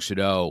in Tang Soo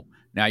Do.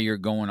 Now you're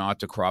going out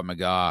to Krav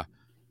Maga.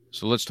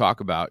 So let's talk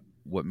about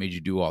what made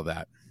you do all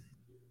that.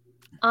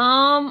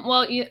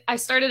 Well, I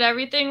started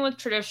everything with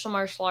traditional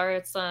martial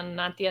arts, and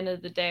at the end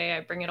of the day, I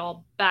bring it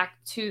all back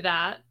to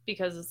that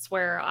because it's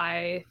where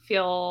I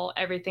feel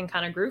everything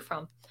kind of grew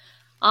from.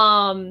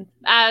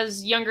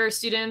 As younger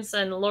students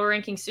and lower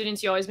ranking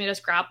students, you always made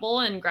us grapple,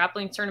 and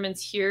grappling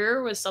tournaments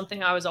here was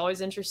something I was always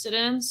interested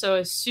in. So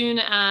as soon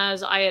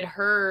as I had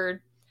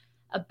heard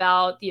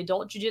about the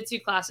adult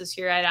jiu-jitsu classes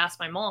here, I'd asked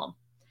my mom.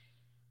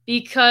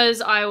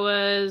 Because I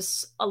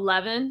was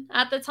 11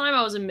 at the time,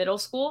 I was in middle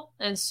school.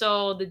 And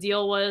so the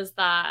deal was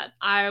that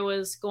I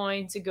was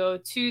going to go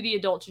to the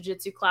adult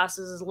jiu-jitsu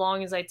classes as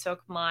long as I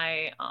took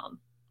my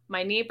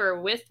neighbor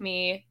with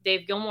me,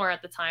 Dave Gilmore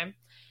at the time.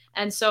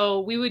 And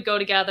so we would go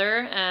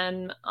together,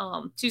 and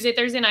Tuesday,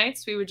 Thursday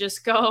nights, we would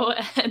just go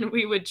and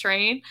we would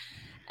train,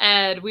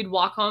 and we'd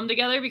walk home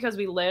together because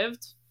we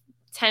lived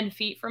 10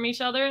 feet from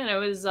each other, and it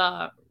was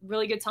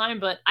really good time.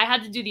 But I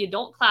had to do the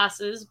adult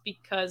classes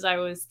because I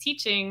was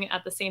teaching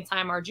at the same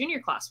time our junior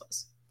class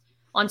was.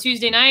 On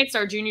Tuesday nights,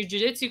 our junior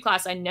jiu-jitsu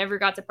class, I never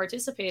got to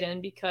participate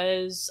in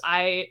because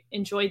I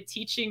enjoyed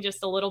teaching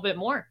just a little bit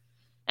more.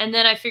 And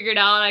then I figured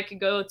out I could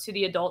go to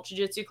the adult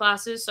jiu-jitsu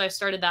classes. So I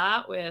started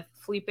that with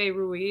Felipe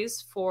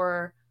Ruiz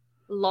for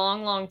a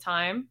long, long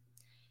time.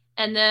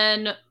 And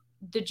then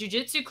the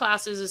jiu-jitsu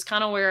classes is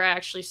kind of where I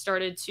actually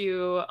started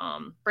to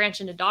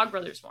branch into Dog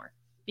Brothers more.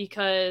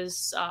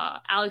 Because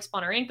Alex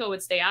Bonarenko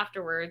would stay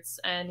afterwards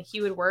and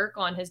he would work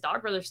on his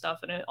Dog Brother stuff,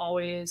 and it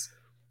always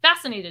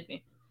fascinated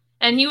me.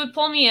 And he would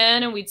pull me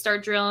in and we'd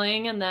start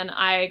drilling, and then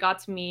I got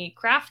to meet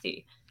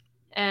Crafty.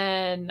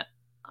 And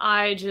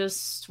I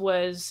just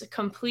was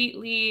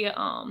completely,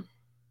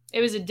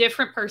 it was a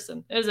different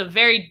person. It was a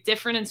very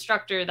different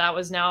instructor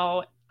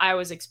that I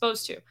was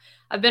exposed to.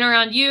 I've been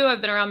around you,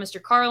 I've been around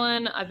Mr.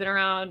 Carlin, I've been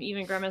around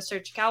even Grandmaster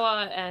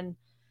Chikawa, and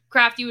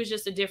Crafty was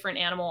just a different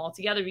animal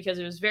altogether because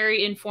it was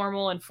very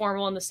informal and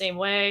formal in the same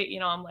way. You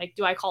know, I'm like,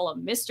 do I call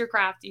him Mr.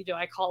 Crafty? Do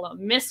I call him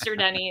Mr.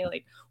 Denny?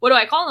 Like, what do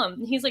I call him?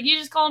 And he's like, you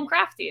just call him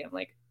Crafty. I'm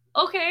like,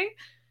 okay.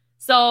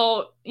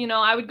 So, you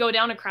know, I would go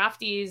down to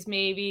Crafty's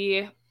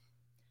maybe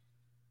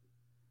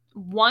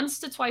once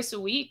to twice a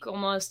week,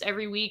 almost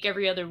every week,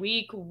 every other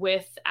week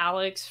with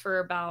Alex for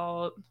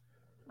about,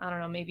 I don't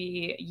know,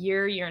 maybe a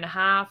year and a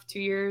half,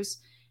 2 years.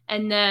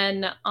 And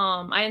then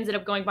I ended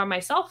up going by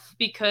myself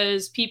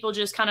because people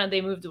just they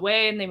moved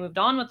away and they moved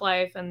on with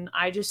life. And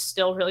I just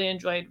still really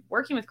enjoyed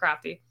working with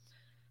Crafty.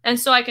 And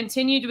so I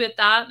continued with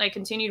that, and I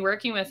continued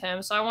working with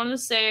him. So I wanted to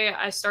say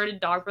I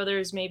started Dog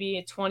Brothers maybe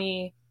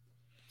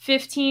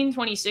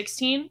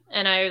 2016.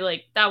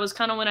 And that was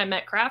kind of when I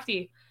met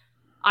Crafty.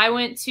 I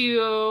went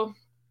to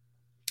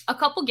a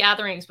couple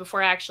gatherings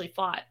before I actually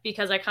fought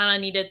because I kind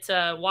of needed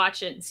to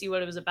watch it and see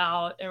what it was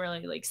about and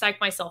really psych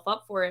myself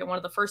up for it. And one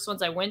of the first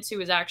ones I went to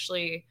was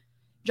actually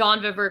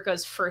John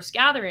Viverka's first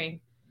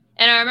gathering.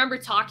 And I remember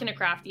talking to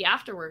Crafty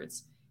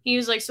afterwards. He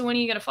was like, so when are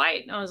you going to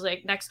fight? And I was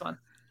like, next one.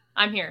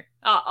 I'm here.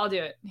 I'll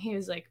do it. He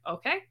was like,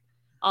 okay,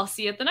 I'll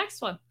see you at the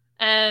next one.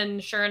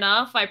 And sure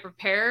enough, I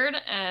prepared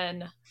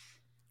and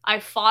I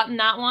fought in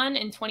that one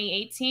in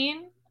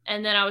 2018.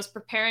 And then I was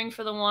preparing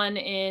for the one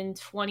in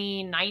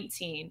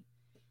 2019.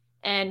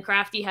 And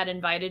Crafty had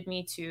invited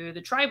me to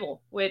the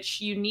tribal,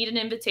 which you need an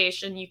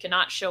invitation. You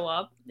cannot show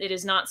up. It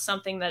is not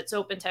something that's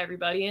open to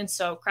everybody. And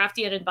so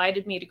Crafty had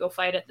invited me to go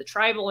fight at the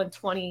tribal in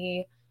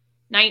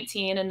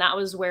 2019. And that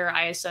was where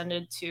I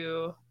ascended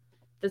to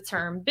the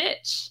term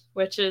bitch,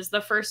 which is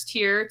the first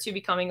tier to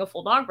becoming a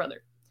full dog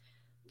brother.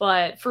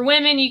 But for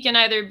women, you can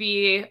either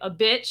be a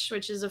bitch,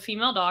 which is a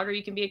female dog, or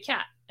you can be a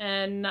cat.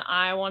 And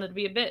I wanted to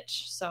be a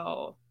bitch.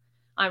 So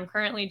I'm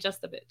currently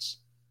just a bitch.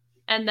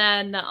 And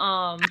then,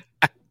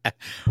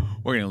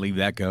 we're going to leave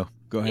that go.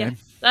 Go ahead. Yeah,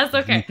 that's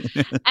okay.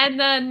 And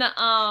then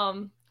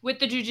with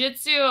the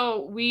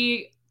jiu-jitsu,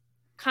 we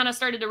kind of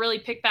started to really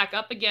pick back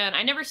up again.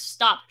 I never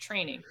stopped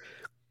training.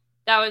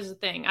 That was the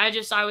thing. I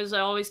was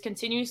always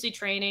continuously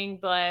training,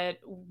 but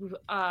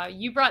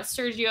you brought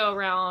Sergio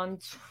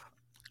around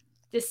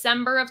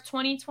December of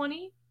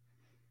 2020.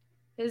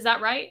 Is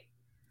that right?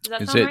 Does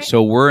that sound right?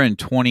 So we're in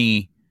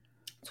 20,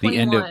 21. the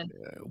end of,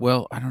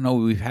 well, I don't know.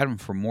 We've had him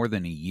for more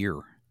than a year.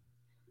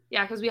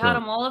 Yeah, because we had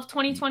them all of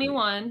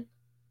 2021.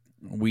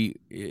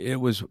 It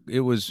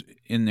was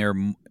in there.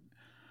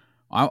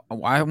 I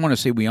want to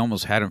say we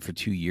almost had him for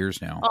 2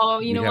 years now. Oh,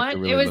 you know what?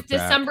 Really it was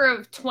December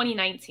of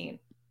 2019.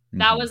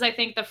 That was, I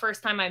think, the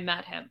first time I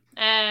met him.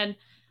 And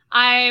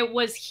I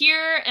was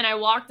here and I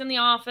walked in the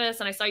office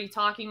and I saw you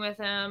talking with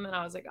him. And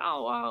I was like,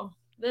 oh, wow,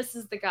 this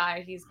is the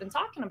guy he's been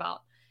talking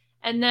about.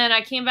 And then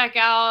I came back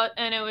out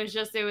and he was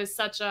like,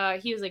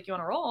 you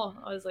want to roll?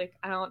 I was like,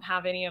 I don't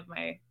have any of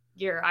my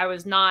gear. I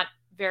was not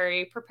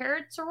very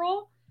prepared to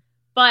roll,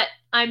 but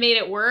I made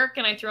it work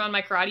and I threw on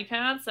my karate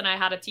pants and I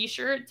had a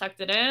t-shirt,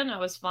 tucked it in. I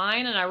was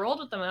fine. And I rolled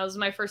with them. That was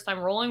my first time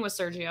rolling with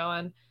Sergio.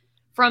 And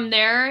from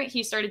there,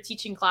 he started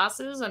teaching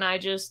classes. And I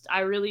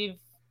really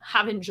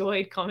have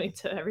enjoyed coming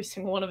to every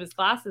single one of his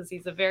classes.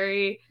 He's a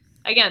very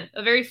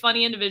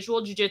funny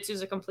individual. Jiu-jitsu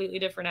is a completely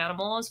different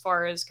animal as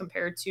far as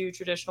compared to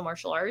traditional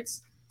martial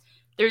arts.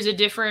 There's a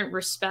different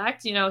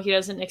respect. You know, he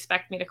doesn't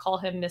expect me to call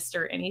him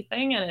Mr.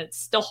 anything. And it's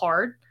still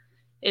hard.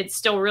 It's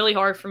still really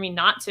hard for me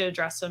not to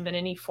address him in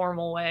any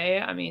formal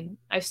way. I mean,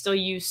 I still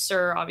use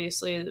sir,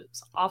 obviously,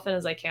 as often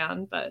as I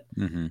can, but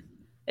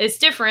it's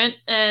different.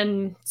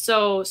 And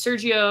so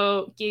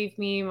Sergio gave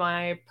me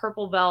my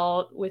purple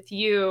belt with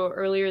you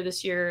earlier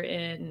this year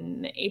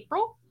in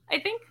April, I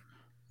think.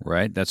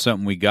 Right. That's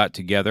something we got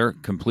together.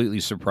 Completely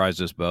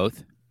surprised us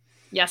both.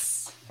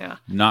 Yes. Yeah.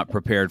 Not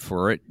prepared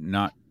for it.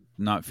 Not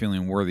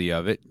feeling worthy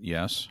of it.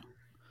 Yes.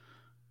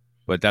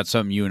 But that's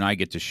something you and I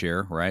get to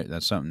share, right?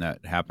 That's something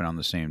that happened on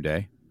the same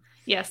day.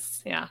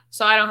 Yes, yeah.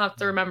 So I don't have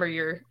to remember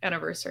your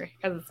anniversary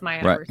because it's my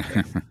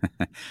anniversary.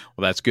 Right.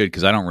 Well, that's good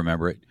because I don't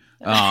remember it.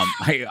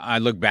 I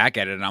look back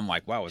at it and I'm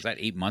like, wow, was that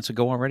 8 months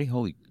ago already?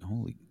 Holy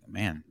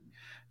man.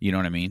 You know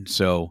what I mean?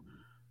 So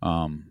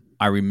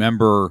I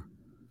remember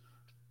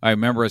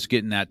us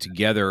getting that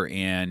together.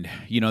 And,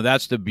 you know,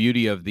 that's the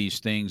beauty of these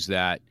things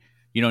that,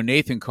 you know,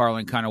 Nathan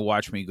Carlin kind of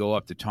watched me go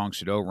up the Tong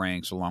Soo Do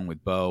ranks along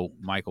with Bo,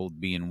 Michael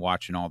being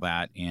watching all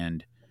that.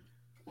 And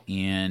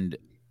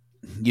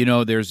you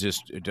know, there's this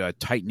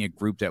tight-knit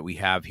group that we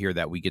have here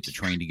that we get to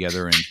train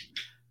together. And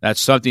that's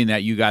something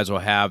that you guys will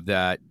have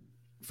that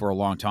for a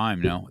long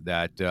time now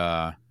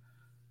that,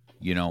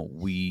 you know,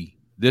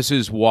 this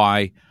is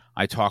why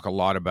I talk a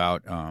lot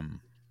about,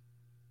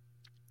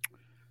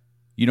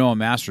 you know, a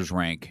master's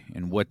rank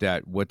and what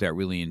that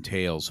really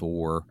entails,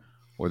 or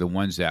the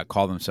ones that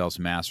call themselves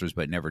masters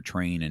but never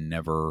train and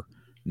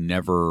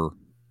never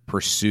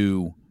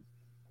pursue,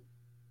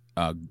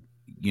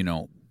 you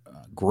know,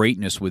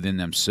 greatness within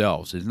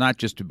themselves. It's not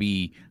just to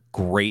be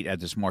great at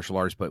this martial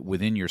arts, but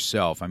within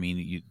yourself. I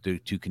mean,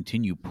 to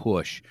continue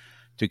push,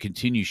 to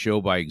continue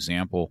show by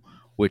example,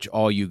 which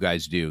all you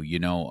guys do, you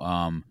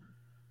know.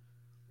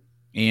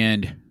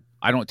 And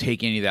I don't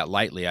take any of that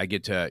lightly. I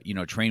get to, you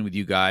know, train with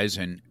you guys,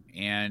 and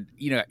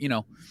you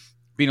know,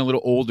 being a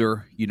little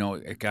older, you know,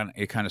 it kind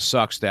of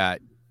sucks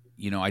that,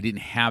 you know, I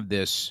didn't have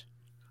this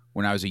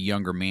when I was a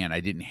younger man.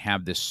 I didn't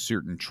have this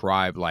certain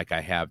tribe like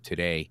I have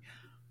today.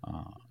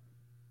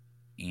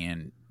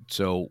 And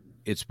so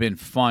it's been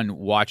fun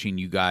watching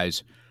you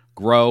guys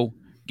grow,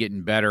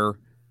 getting better.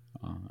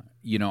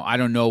 You know, I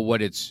don't know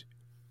what's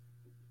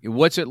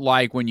it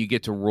like when you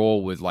get to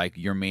roll with like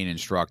your main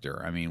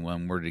instructor. I mean,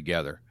 when we're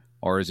together,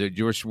 or is it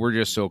we're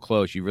just so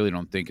close you really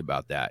don't think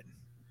about that?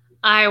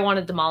 I want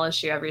to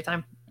demolish you every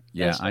time.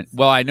 Yeah,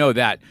 I know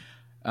that.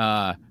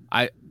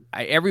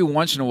 every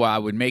once in a while I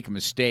would make a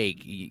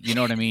mistake. You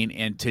know what I mean?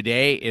 And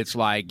today it's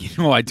like,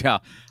 I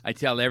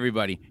tell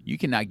everybody, you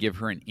cannot give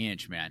her an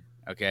inch, man.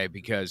 Okay,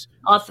 because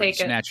I'll take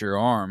it. Snatch your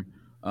arm.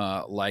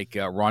 Like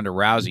Ronda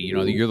Rousey,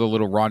 you're the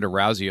little Ronda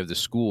Rousey of the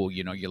school.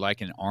 You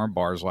like in arm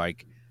bars,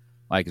 like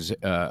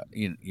the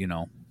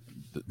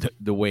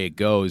way it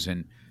goes,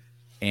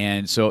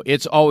 and so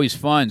it's always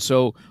fun.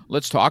 So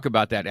let's talk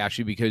about that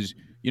actually, because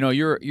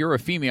you're a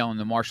female in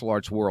the martial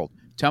arts world.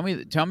 Tell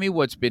me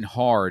what's been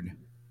hard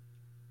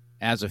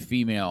as a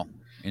female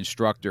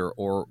instructor,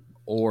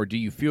 or do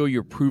you feel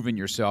you're proving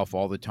yourself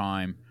all the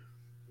time?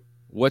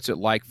 What's it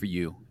like for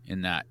you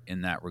in that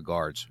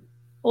regards?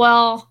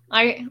 Well,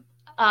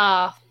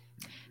 to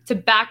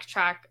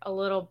backtrack a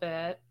little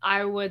bit,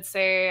 I would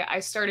say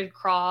I started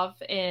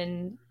Krav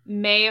in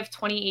May of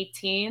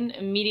 2018,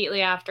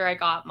 immediately after I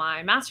got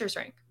my master's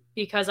rank,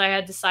 because I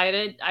had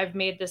decided I've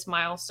made this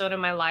milestone in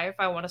my life.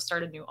 I want to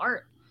start a new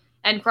art.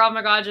 And Krav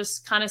Maga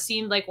just kind of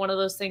seemed like one of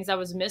those things I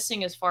was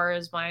missing as far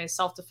as my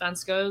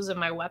self-defense goes and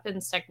my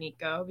weapons technique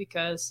go,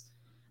 because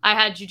I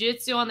had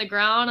jiu-jitsu on the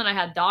ground and I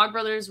had Dog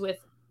Brothers with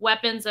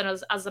weapons and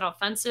as an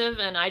offensive,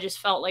 and I just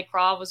felt like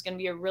Krav was going to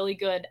be a really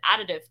good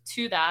additive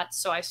to that,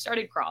 so I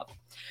started Krav.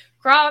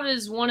 Krav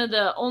is one of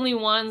the only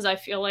ones I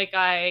feel like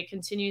I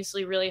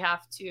continuously really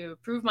have to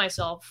prove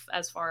myself,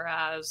 as far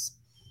as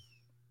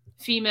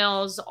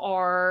females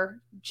are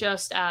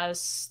just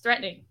as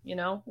threatening.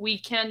 We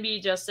can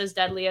be just as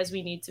deadly as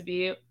we need to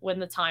be when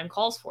the time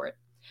calls for it.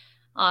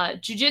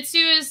 Jiu-jitsu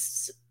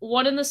is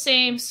one and the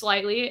same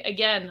slightly.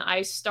 Again,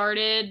 I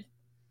started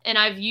and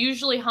I've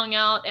usually hung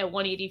out at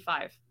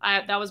 185.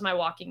 That was my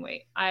walking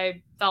weight.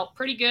 I felt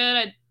pretty good.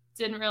 I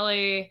didn't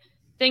really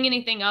think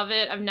anything of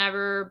it. I've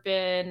never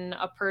been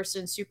a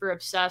person super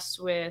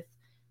obsessed with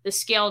the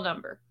scale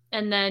number.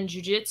 And then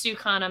jiu-jitsu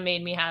kind of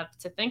made me have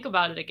to think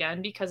about it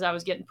again, because I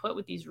was getting put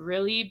with these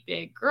really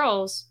big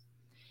girls.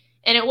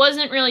 And it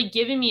wasn't really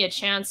giving me a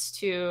chance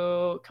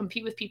to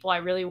compete with people I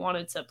really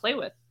wanted to play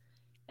with.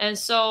 And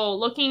so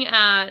looking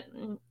at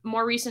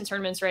more recent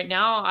tournaments right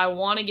now, I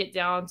want to get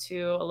down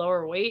to a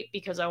lower weight,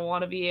 because I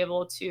want to be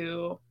able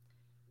to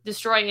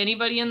destroy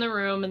anybody in the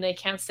room and they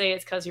can't say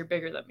it's because you're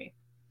bigger than me.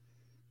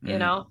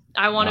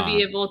 I want to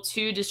be able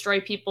to destroy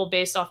people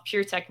based off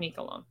pure technique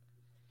alone.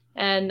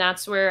 And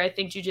that's where I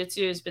think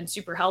jiu-jitsu has been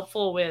super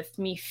helpful with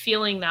me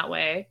feeling that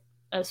way,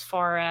 as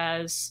far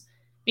as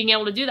being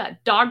able to do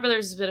that. Dog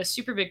Brothers has been a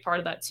super big part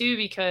of that too,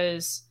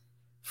 because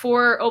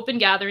for open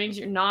gatherings,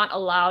 you're not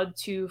allowed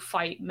to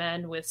fight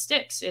men with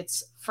sticks.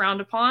 It's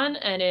frowned upon,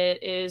 and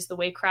it is the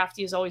way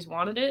Crafty has always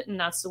wanted it, and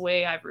that's the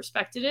way I've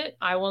respected it.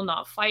 I will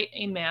not fight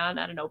a man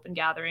at an open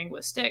gathering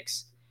with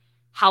sticks.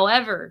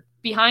 However,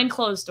 behind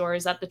closed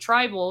doors at the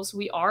tribals,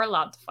 we are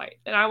allowed to fight,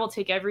 and I will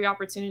take every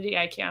opportunity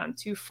I can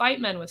to fight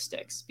men with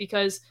sticks,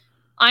 because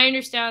I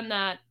understand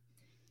that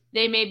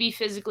they may be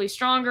physically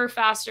stronger,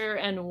 faster,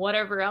 and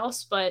whatever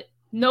else, but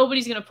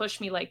nobody's going to push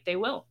me like they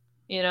will.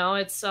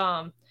 It's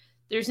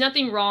there's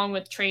nothing wrong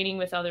with training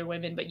with other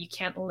women, but you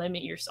can't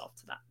limit yourself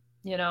to that.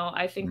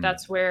 I think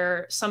that's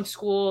where some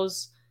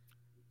schools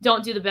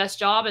don't do the best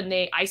job, and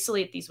they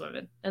isolate these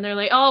women. And they're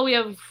like, oh, we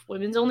have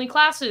women's only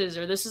classes,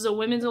 or this is a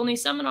women's only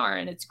seminar,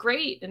 and it's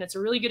great, and it's a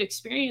really good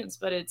experience.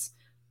 But it's,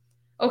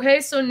 okay,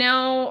 so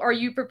now are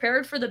you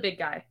prepared for the big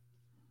guy?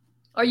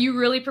 Are you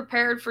really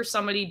prepared for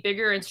somebody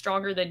bigger and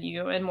stronger than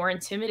you and more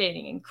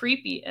intimidating and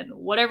creepy and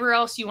whatever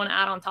else you want to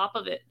add on top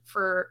of it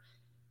for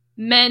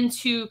men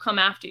to come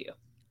after you?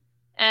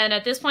 And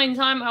at this point in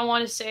time, I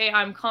want to say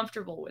I'm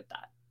comfortable with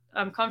that.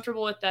 I'm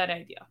comfortable with that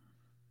idea.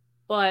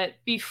 But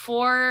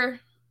before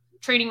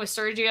training with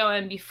Sergio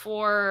and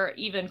before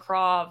even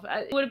Krav,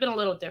 it would have been a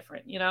little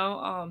different,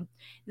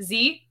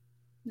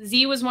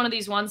 Z was one of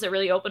these ones that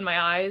really opened my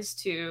eyes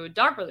to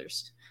Dog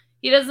Brothers.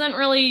 He doesn't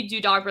really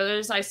do Dog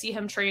Brothers. I see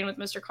him train with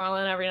Mr.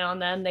 Carlin every now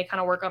and then. They kind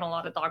of work on a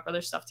lot of Dog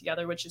Brothers stuff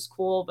together, which is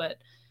cool. But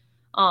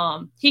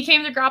he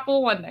came to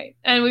grapple one night,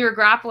 and we were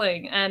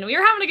grappling, and we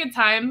were having a good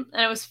time,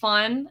 and it was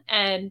fun.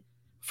 And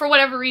for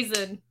whatever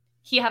reason,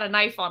 he had a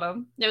knife on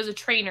him. There was a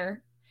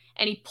trainer,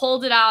 and he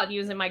pulled it out, and he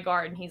was in my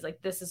guard, and he's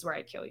like, "This is where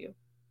I kill you."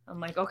 I'm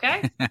like,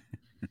 okay.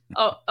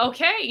 Oh,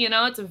 okay.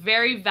 It's a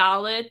very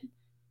valid.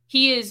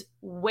 He is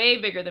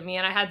way bigger than me,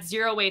 and I had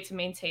zero way to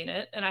maintain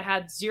it, and I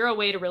had zero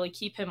way to really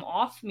keep him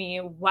off me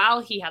while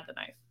he had the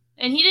knife.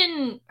 And he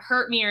didn't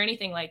hurt me or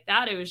anything like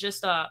that. It was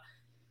just a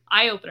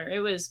eye-opener. It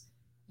was,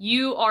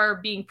 you are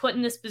being put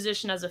in this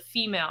position as a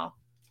female.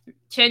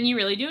 Can you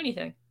really do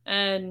anything?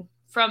 And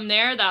from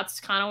there, that's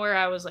kind of where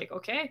I was like,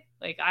 okay,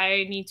 like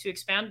I need to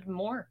expand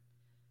more.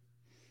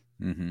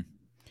 Mm-hmm.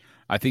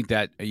 I think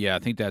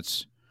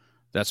that's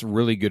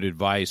really good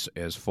advice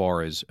as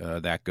far as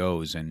that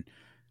goes.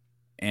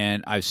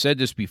 And I've said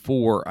this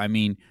before. I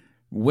mean,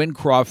 when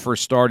Krav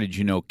first started,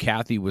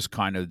 Kathy was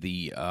kind of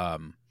the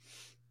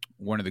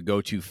one of the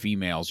go-to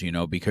females,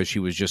 because she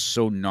was just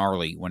so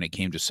gnarly when it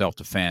came to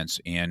self-defense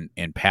and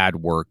pad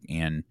work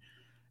and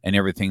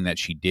everything that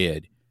she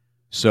did.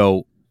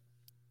 So,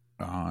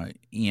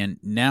 and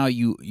now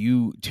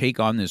you take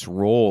on this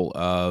role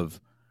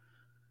of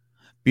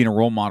being a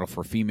role model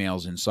for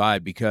females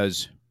inside,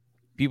 because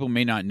people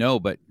may not know,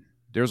 but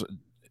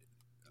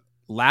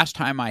last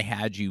time I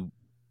had you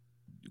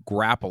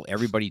grapple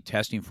everybody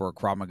testing for a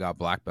Krav Maga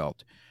black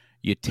belt,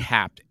 you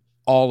tapped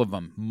all of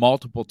them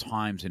multiple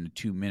times in a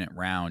 2-minute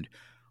round,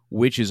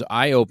 which is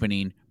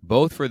eye-opening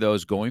both for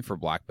those going for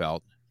black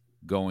belt,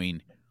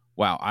 going,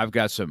 wow, I've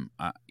got some,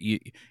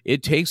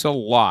 it takes a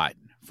lot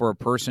for a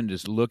person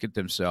to look at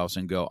themselves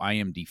and go, I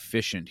am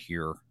deficient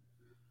here,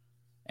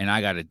 and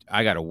I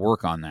gotta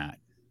work on that.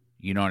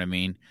 You know what I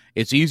mean?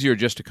 It's easier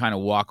just to kind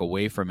of walk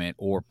away from it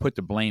or put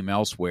the blame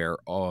elsewhere.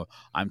 Oh,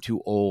 I'm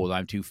too old.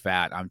 I'm too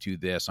fat. I'm too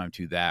this. I'm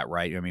too that,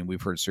 right? I mean,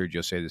 we've heard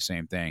Sergio say the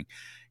same thing.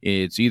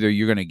 It's either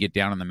you're going to get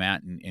down on the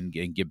mat and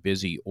get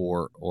busy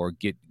or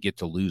get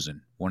to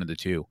losing, one of the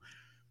two.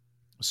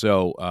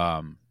 So,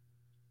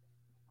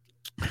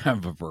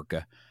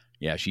 Vaverka,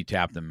 yeah, she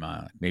tapped him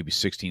maybe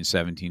 16,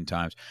 17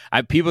 times.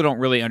 People don't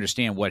really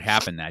understand what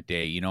happened that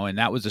day, you know, and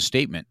that was a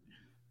statement,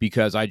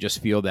 because I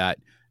just feel that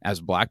as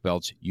black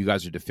belts, you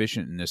guys are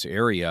deficient in this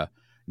area.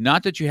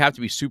 Not that you have to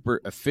be super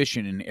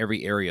efficient in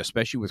every area,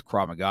 especially with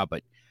Krav Maga,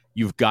 but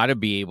you've got to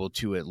be able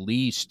to at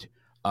least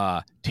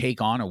take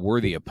on a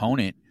worthy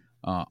opponent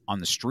on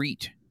the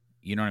street.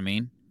 You know what I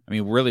mean? I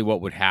mean, really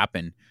what would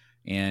happen,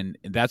 and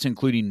that's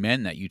including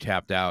men that you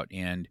tapped out,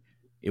 and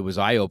it was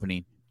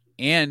eye-opening.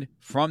 And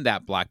from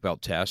that black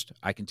belt test,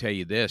 I can tell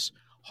you this,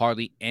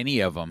 hardly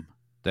any of them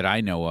that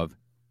I know of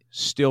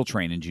still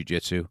train in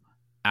jiu-jitsu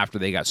after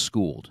they got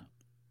schooled.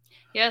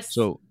 Yes.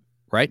 So,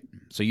 right?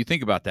 So you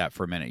think about that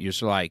for a minute. You're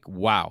just like,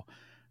 wow.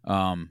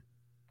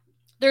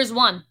 There's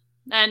one.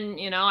 And,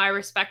 you know, I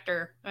respect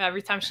her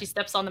every time she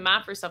steps on the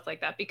mat for stuff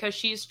like that, because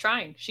she's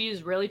trying.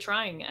 She's really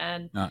trying.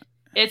 And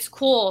it's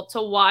cool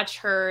to watch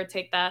her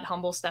take that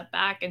humble step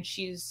back. And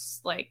she's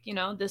like, you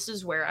know, this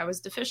is where I was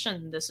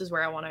deficient. This is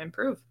where I want to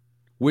improve.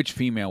 Which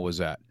female was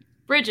that?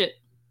 Bridget.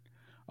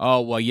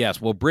 Oh, well,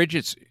 yes. Well,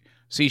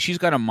 she's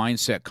got a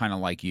mindset kind of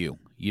like you.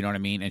 You know what I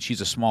mean? And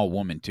she's a small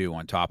woman, too,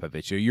 on top of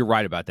it. So you're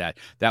right about that.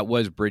 That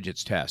was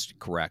Bridget's test,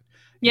 correct?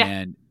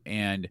 Yeah.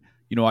 And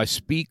you know, I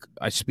speak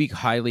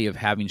highly of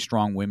having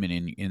strong women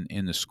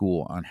in the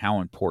school on how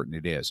important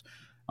it is.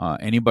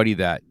 Anybody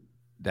that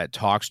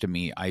talks to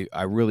me,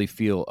 I really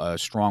feel a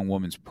strong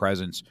woman's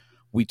presence.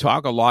 We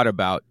talk a lot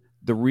about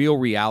the real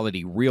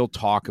reality, real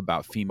talk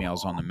about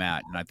females on the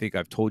mat. And I think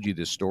I've told you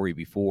this story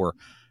before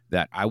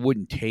that I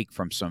wouldn't take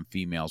from some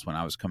females when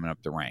I was coming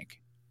up the rank.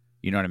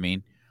 You know what I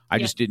mean? I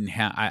just didn't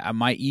have,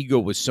 my ego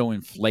was so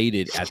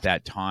inflated at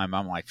that time.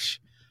 I'm like,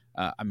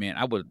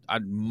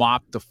 I'd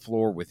mop the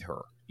floor with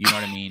her. You know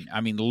what I mean?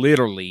 I mean,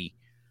 literally,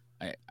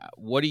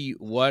 what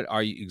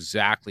are you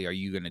exactly are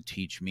you going to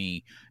teach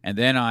me? And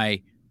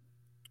then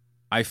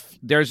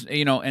there's,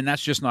 you know, and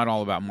that's just not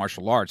all about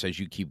martial arts as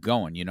you keep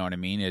going. You know what I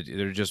mean?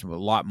 There's just a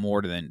lot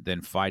more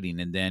than fighting.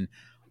 And then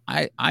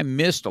I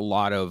missed a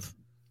lot of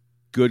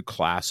good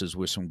classes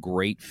with some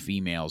great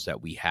females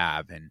that we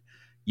have. And,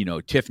 you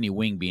know, Tiffany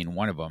Wing being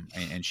one of them.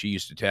 And she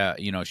used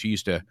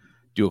to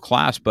do a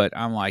class, but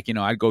I'm like, you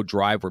know, I'd go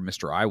drive where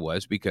Mr. I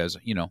was because,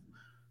 you know,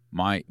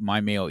 my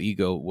male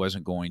ego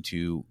wasn't going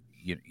to,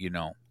 you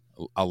know,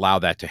 allow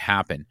that to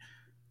happen.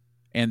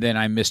 And then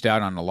I missed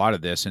out on a lot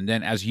of this. And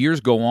then as years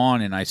go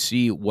on and I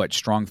see what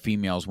strong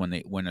females,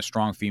 when a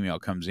strong female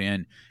comes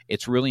in,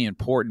 it's really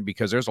important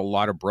because there's a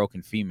lot of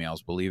broken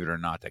females, believe it or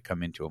not, that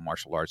come into a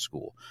martial arts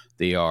school.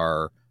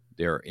 They're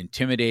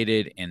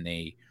intimidated, and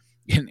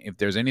if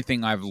there's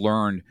anything I've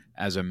learned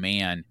as a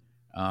man,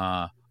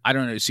 I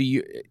don't know.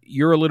 See,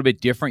 you're a little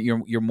bit different.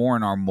 You're more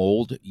in our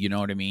mold. You know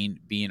what I mean?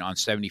 Being on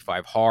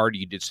 75 hard,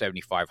 you did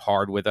 75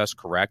 hard with us,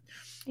 correct?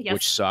 Yes.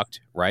 Which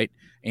sucked, right?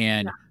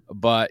 And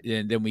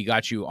then we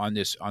got you on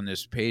this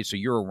page, so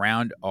you're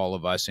around all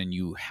of us, and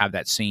you have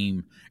that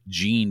same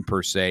gene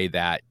per se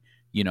that,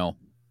 you know,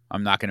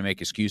 I'm not going to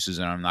make excuses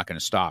and I'm not going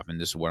to stop, and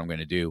this is what I'm going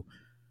to do.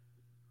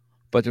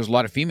 But there's a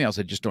lot of females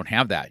that just don't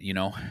have that, you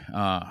know.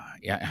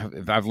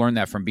 I've learned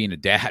that from being a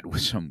dad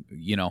with some,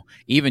 you know,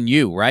 even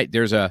you, right?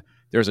 There's a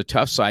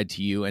tough side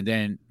to you, and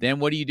then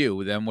what do you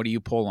do? Then what do you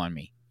pull on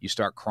me? You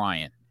start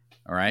crying,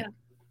 all right? Yeah.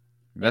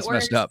 That's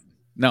messed up.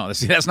 No,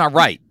 that's not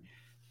right.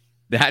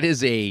 That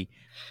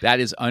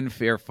is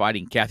unfair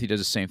fighting. Kathy does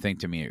the same thing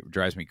to me. It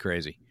drives me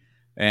crazy.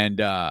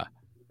 And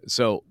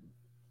so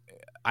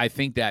I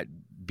think that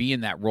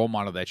being that role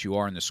model that you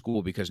are in the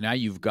school, because now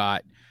you've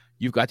got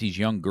these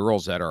young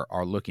girls that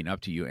are looking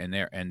up to you, and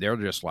they're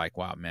just like,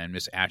 wow, man,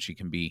 Miss Ashley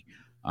can be.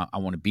 I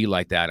want to be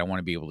like that. I want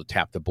to be able to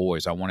tap the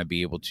boys. I want to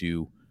be able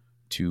to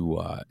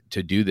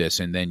do this.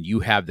 And then you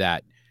have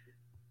that.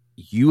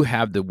 You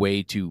have the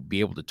way to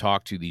be able to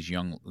talk to these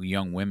young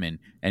women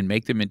and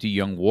make them into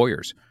young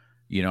warriors.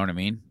 You know what I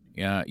mean?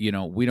 You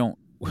know, we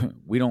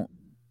don't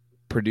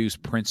produce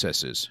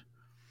princesses.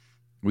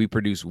 We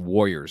produce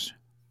warriors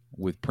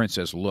with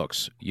princess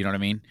looks. You know what I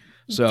mean?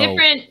 So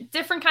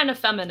different kind of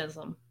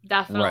feminism,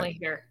 definitely right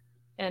here.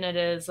 And it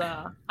is,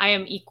 I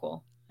am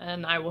equal,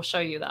 and I will show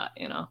you that,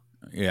 you know?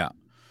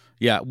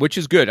 Yeah. Which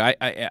is good. I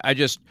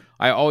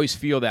always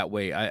feel that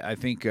way. I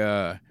think,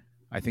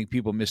 I think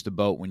people miss the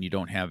boat when you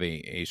don't have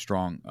a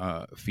strong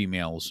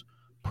female's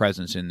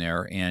presence in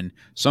there. And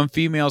some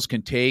females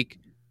can take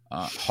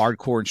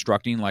hardcore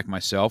instructing like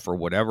myself or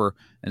whatever,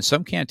 and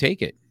some can't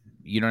take it.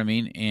 You know what I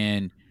mean?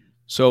 And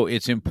so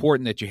it's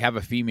important that you have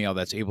a female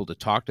that's able to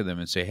talk to them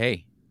and say,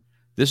 hey,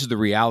 this is the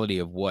reality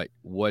of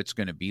what's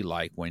going to be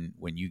like when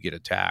you get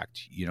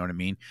attacked. You know what I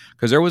mean?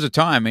 Because there was a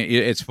time,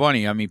 it's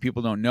funny. I mean,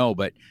 people don't know,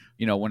 but,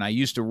 you know, when I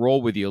used to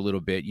roll with you a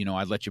little bit, you know,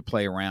 I'd let you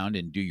play around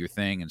and do your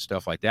thing and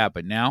stuff like that.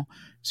 But now,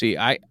 see,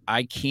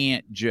 I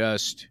can't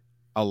just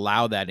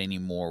allow that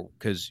anymore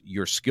because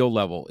your skill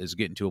level is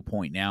getting to a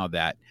point now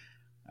that,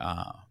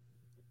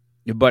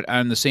 but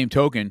on the same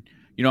token,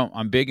 you know,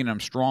 I'm big and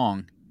I'm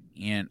strong,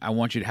 and I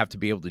want you to have to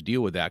be able to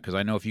deal with that, because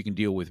I know if you can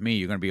deal with me,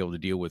 you're going to be able to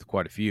deal with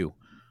quite a few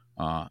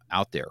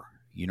out there.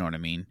 You know what I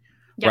mean?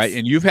 Yes. Right?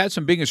 And you've had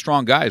some big and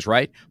strong guys,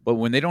 right? But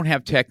when they don't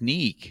have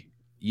technique,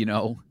 you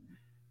know,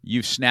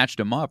 you've snatched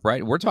them up,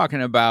 right? We're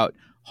talking about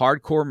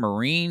hardcore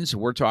Marines.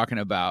 We're talking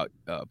about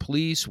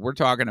police. We're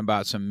talking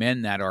about some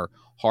men that are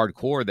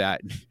hardcore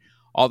that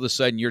all of a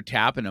sudden you're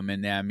tapping them.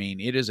 And I mean,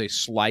 it is a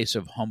slice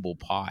of humble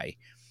pie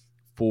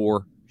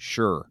for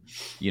sure.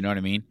 You know what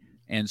I mean?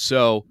 And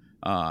so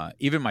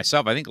even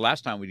myself, I think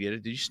last time we did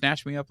it, did you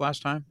snatch me up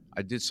last time?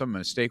 I did some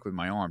mistake with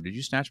my arm. Did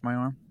you snatch my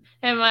arm?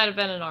 It might have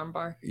been an arm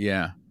bar.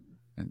 Yeah.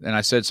 And I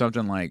said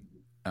something like,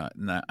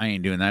 nah, I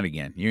ain't doing that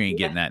again. You ain't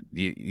getting that.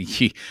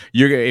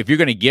 You're if you're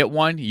going to get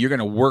one, you're going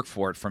to work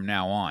for it from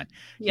now on.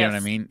 You know what I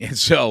mean? And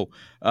so,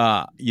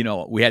 you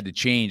know, we had to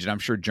change, and I'm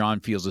sure John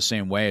feels the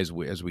same way as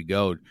we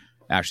go.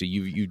 Actually,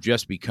 you've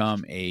just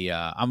become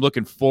I'm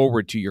looking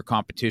forward to your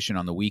competition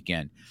on the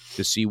weekend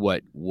to see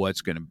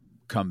what's going to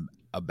come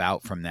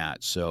about from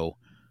that. So,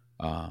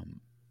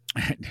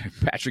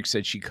 Patrick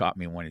said she caught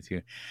me one or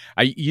two.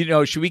 You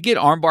know, should we get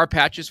armbar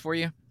patches for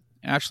you,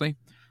 Ashley?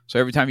 So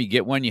every time you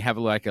get one, you have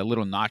like a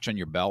little notch on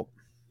your belt.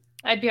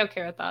 I'd be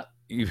okay with that.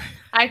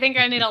 I think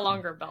I need a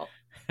longer belt.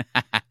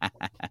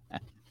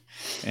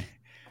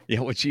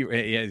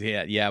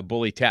 Yeah.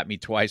 Bully tapped me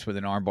twice with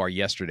an armbar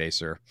yesterday,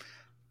 sir.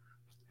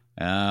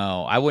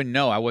 Oh, I wouldn't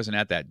know. I wasn't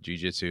at that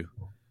jiu-jitsu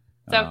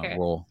It's okay.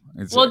 roll.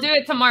 We'll do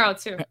it tomorrow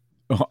too.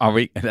 Are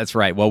we? That's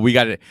right. Well, we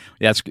got it.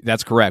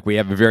 That's correct. We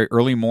have a very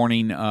early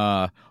morning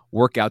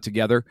workout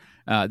together.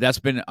 That's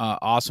been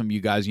awesome, you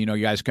guys. You know,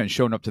 you guys kind of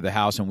showing up to the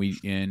house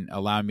and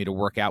allowing me to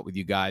work out with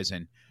you guys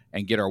and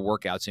get our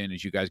workouts in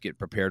as you guys get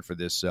prepared for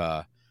this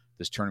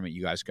this tournament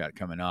you guys got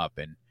coming up.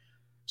 And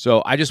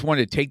so I just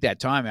wanted to take that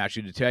time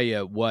actually to tell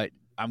you what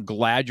I'm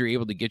glad you're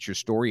able to get your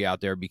story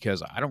out there,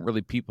 because I don't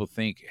really people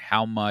think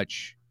how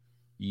much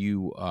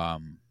you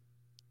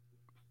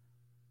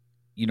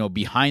you know,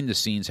 behind the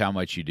scenes, how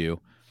much you do,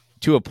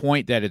 to a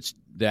point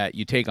that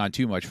you take on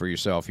too much for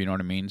yourself. You know what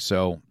I mean?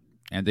 So,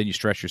 and then you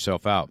stress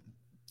yourself out.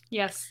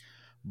 Yes.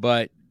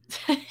 But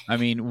I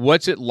mean,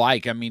 what's it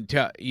like? I mean,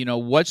 you know,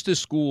 what's the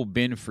school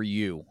been for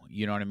you?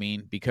 You know what I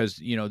mean? Because,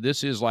 you know,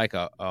 this is like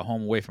a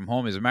home away from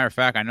home. As a matter of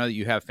fact, I know that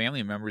you have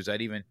family members that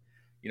even,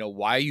 you know,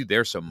 why are you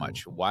there so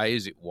much? Why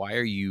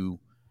are you,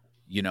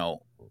 you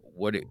know,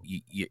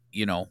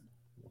 you know,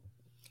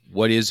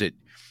 what is it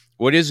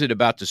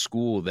about the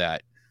school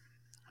that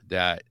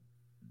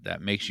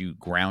makes you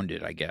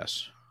grounded, I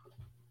guess?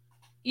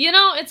 You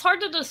know, it's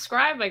hard to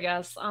describe, I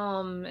guess.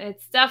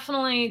 It's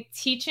definitely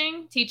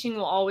teaching. Teaching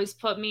will always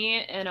put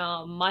me in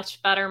a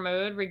much better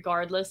mood,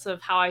 regardless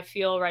of how I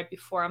feel right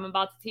before I'm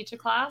about to teach a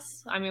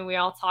class. I mean, we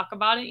all talk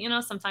about it, you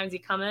know, sometimes you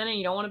come in and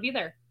you don't want to be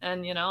there.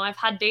 And, you know, I've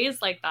had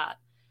days like that.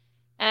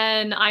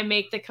 And I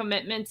make the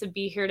commitment to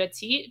be here to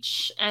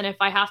teach. And if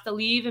I have to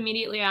leave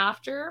immediately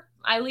after,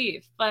 I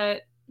leave.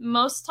 But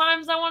most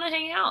times I want to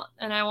hang out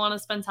and I want to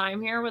spend time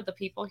here with the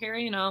people here.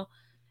 You know,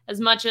 as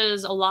much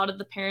as a lot of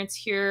the parents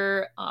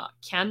here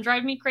can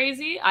drive me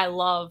crazy, I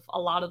love a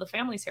lot of the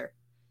families here.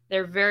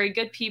 They're very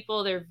good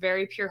people. They're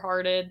very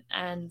pure-hearted.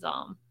 And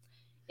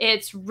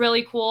it's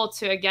really cool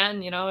to,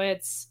 again, you know,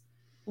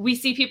 we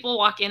see people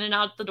walk in and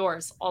out the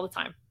doors all the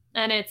time.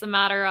 And it's a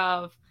matter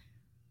of,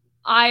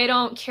 I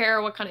don't care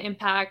what kind of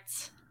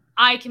impact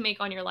I can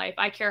make on your life.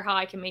 I care how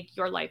I can make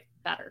your life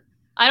better.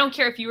 I don't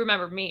care if you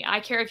remember me.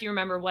 I care if you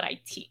remember what I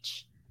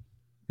teach.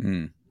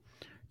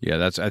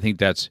 Yeah, I think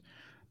that's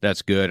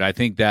good. I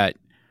think that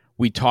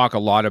we talk a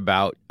lot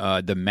about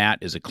the mat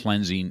as a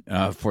cleansing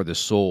for the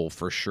soul,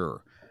 for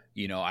sure.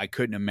 You know, I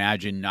couldn't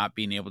imagine not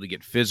being able to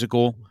get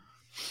physical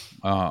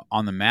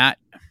on the mat.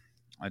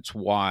 That's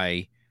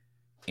why.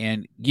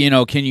 And, you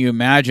know, can you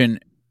imagine?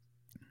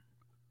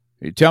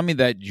 Tell me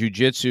that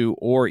jiu-jitsu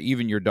or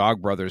even your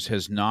dog brothers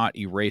has not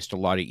erased a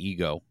lot of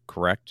ego,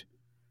 correct?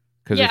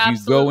 Because if you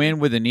go in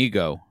with an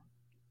ego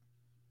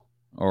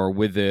or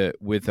with a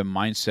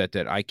mindset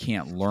that I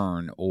can't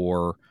learn,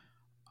 or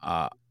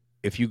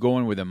if you go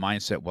in with a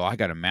mindset, well, I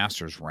got a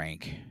master's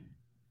rank,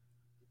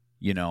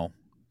 you know,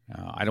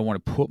 I don't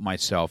want to put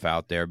myself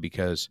out there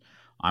because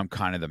I'm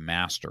kind of the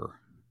master.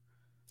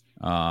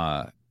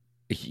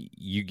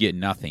 You get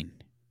nothing.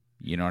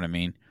 You know what I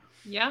mean?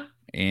 Yeah.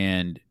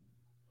 And,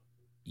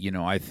 you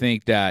know, I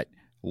think that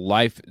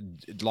life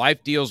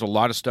deals a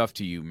lot of stuff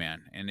to you,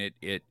 man, and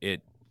it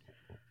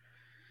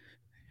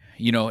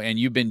and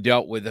you've been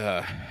dealt with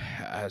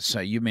so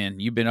you've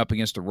been up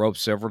against the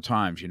ropes several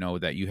times,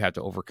 that you have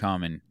to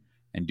overcome and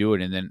do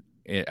it, and then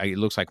it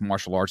looks like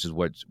martial arts is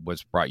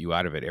what's brought you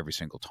out of it every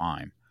single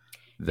time.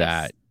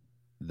 That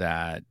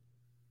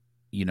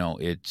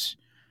it's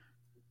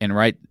and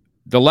right,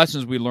 the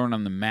lessons we learn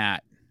on the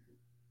mat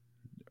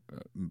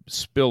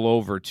spill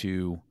over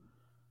to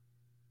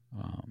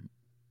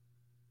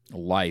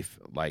life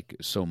like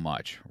so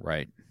much,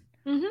 right?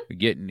 Mm-hmm.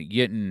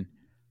 Getting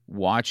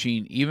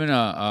watching even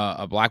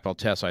a black belt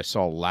test I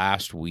saw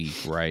last week,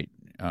 right,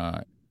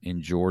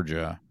 in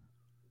Georgia.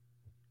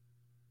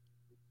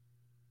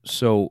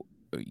 So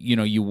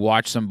you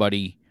watch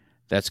somebody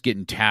that's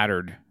getting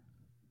tattered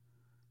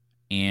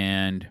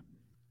and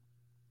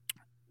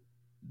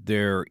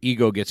their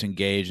ego gets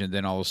engaged, and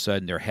then all of a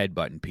sudden they're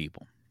headbutting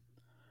people.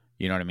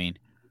 You know what I mean?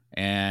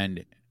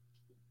 And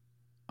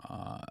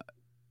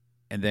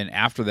then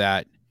after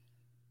that,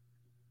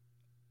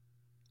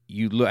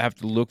 you have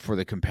to look for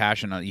the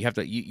compassion. You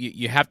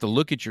have to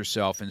look at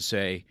yourself and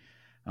say,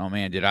 "Oh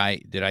man, did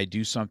I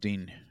do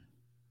something?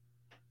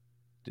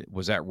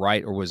 Was that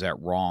right or was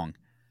that wrong?"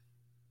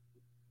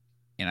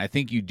 And I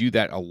think you do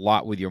that a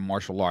lot with your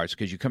martial arts,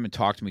 because you come and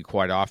talk to me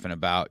quite often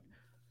about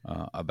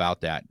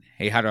that.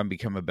 Hey, how do I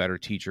become a better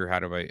teacher? How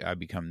do I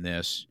become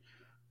this?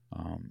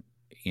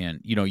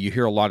 And you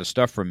hear a lot of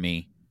stuff from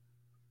me,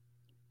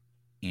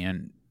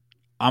 and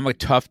I'm a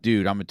tough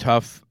dude. I'm a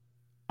tough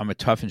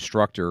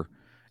instructor,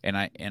 and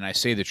I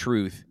say the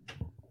truth.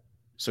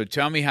 So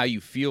tell me how you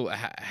feel.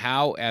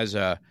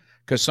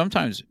 Because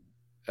sometimes,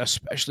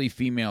 especially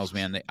females,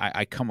 man,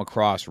 I come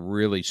across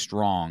really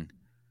strong,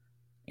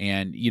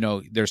 and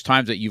there's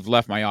times that you've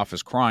left my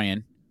office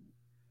crying,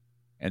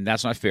 and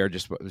that's not fair.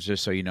 Just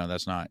so you know,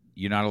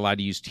 you're not allowed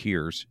to use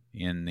tears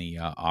in the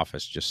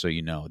office. Just so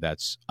you know,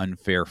 that's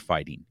unfair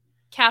fighting.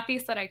 Kathy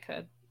said I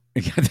could.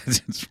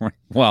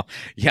 Well,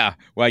 yeah.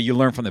 Well, you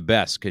learn from the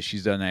best, because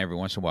she's done that every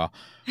once in a while.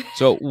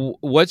 So,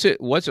 what's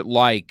it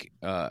like?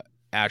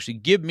 Actually,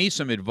 give me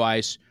some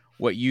advice.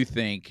 What you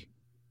think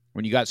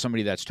when you got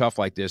somebody that's tough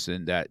like this,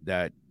 and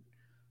that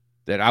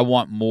I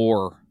want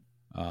more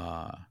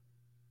out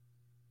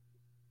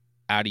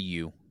of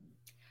you.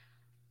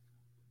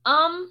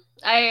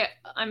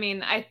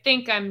 I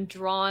think I'm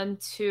drawn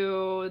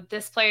to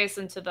this place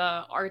and to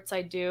the arts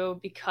I do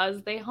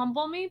because they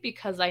humble me,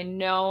 because I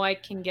know I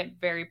can get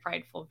very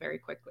prideful very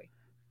quickly.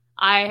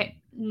 I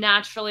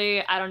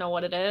don't know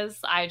what it is.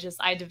 I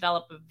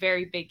develop a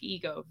very big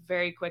ego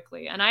very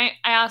quickly. And I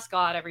ask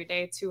God every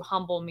day to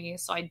humble me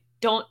so I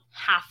don't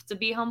have to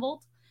be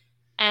humbled.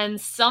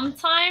 And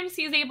sometimes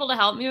he's able to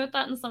help me with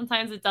that, and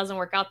sometimes it doesn't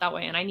work out that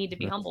way, and I need to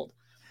be humbled.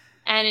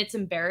 And it's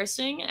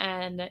embarrassing,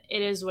 and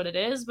it is what it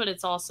is, but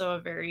it's also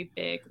a very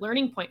big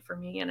learning point for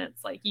me. And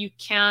it's like, you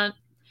can't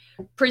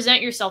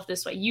present yourself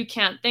this way. You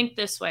can't think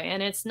this way.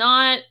 And it's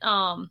not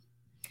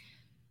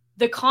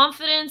the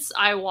confidence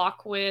I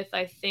walk with.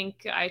 I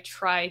think I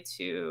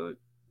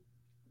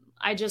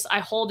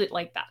hold it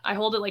like that. I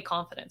hold it like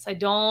confidence. I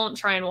don't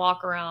try and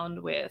walk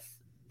around with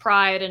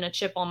pride and a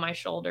chip on my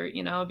shoulder,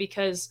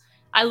 because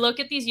I look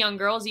at these young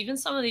girls, even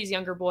some of these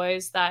younger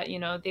boys that,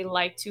 they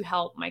like to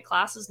help my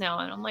classes now.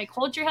 And I'm like,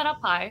 hold your head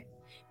up high,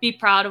 be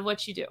proud of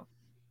what you do.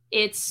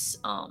 It's,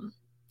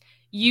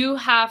 you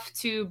have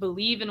to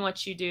believe in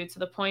what you do to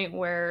the point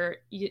where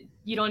you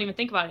don't even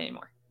think about it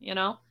anymore,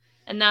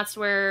 And that's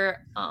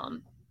where,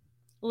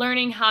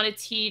 learning how to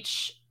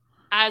teach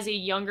as a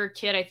younger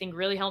kid, I think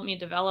really helped me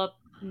develop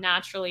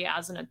naturally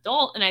as an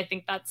adult. And I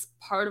think that's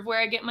part of where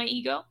I get my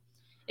ego.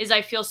 Is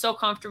I feel so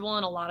comfortable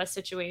in a lot of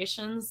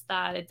situations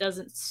that it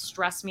doesn't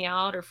stress me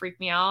out or freak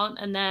me out.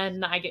 And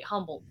then I get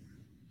humbled.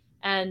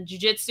 And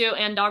jiu-jitsu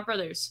and Dog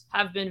Brothers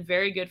have been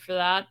very good for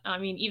that. I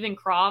mean, even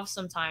Krav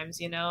sometimes,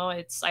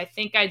 I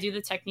think I do the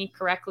technique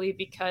correctly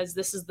because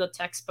this is the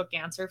textbook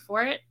answer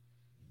for it.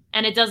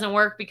 And it doesn't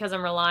work because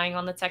I'm relying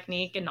on the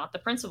technique and not the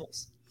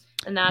principles.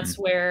 And that's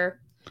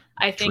where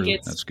I think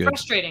it's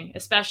frustrating,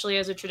 especially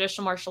as a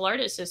traditional martial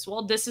artist. Is,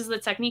 well, this is the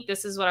technique.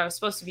 This is what I was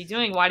supposed to be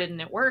doing. Why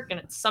didn't it work?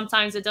 And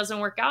sometimes it doesn't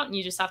work out, and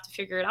you just have to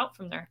figure it out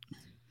from there.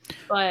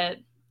 But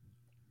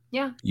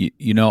yeah,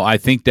 I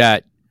think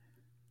that,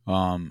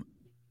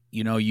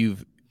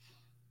 you've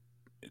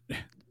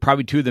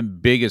probably two of the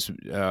biggest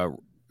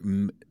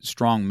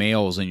strong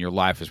males in your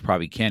life is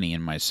probably Kenny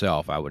and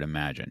myself. I would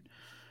imagine,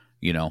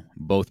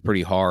 both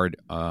pretty hard.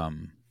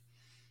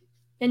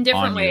 In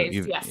different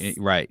ways, yes.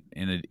 Right.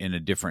 In a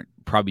different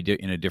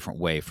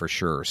way for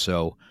sure.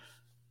 So,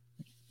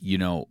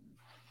 the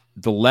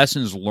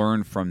lessons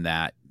learned from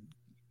that,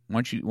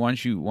 once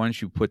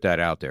you put that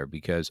out there,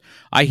 because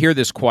I hear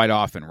this quite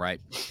often, right?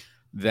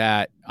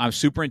 That I'm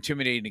super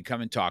intimidating to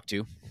come and talk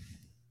to.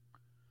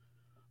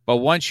 But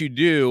once you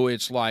do,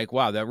 it's like,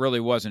 wow, that really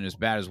wasn't as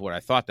bad as what I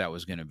thought that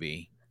was going to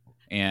be.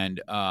 And,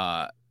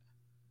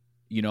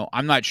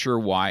 I'm not sure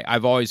why.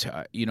 I've always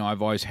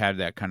had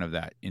that kind of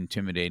that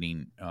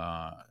intimidating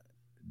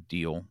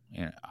deal,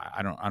 and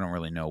I don't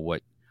really know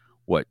what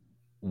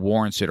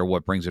warrants it or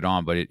what brings it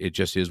on, but it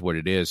just is what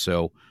it is.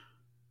 So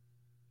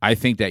I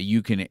think that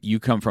you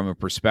come from a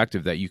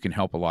perspective that you can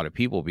help a lot of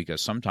people,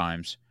 because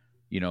sometimes,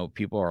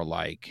 people are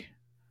like,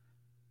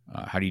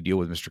 how do you deal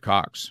with Mr.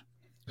 Cox?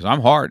 Because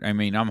I'm hard. I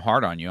mean, I'm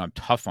hard on you. I'm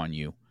tough on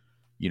you.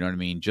 You know what I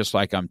mean? Just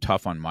like I'm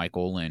tough on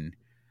Michael, and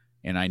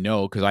I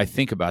know, because I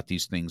think about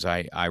these things.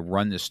 I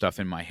run this stuff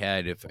in my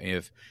head.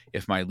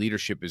 If my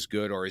leadership is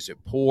good or is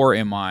it poor?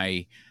 Am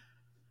I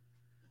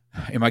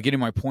getting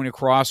my point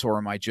across, or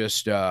am I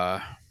just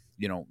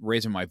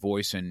raising my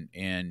voice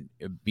and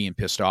being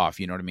pissed off?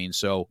 You know what I mean?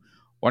 So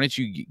why don't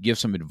you give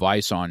some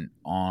advice on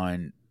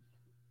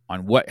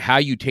how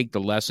you take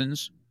the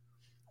lessons,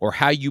 or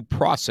how you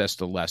process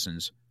the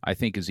lessons? I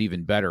think is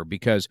even better,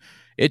 because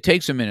it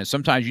takes a minute.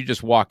 Sometimes you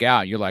just walk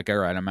out, you're like, all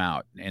right, I'm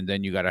out. And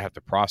then you got to have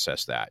to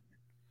process that.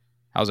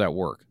 How's that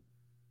work?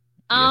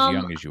 As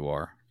young as you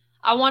are.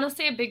 I want to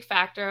say a big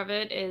factor of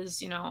it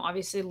is,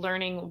 obviously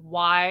learning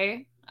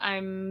why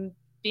I'm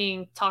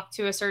being talked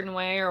to a certain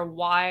way, or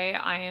why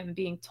I am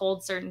being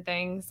told certain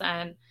things.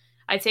 And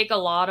I take a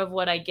lot of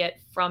what I get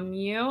from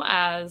you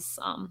as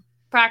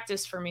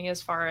practice for me,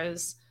 as far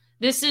as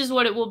this is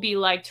what it will be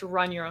like to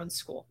run your own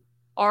school.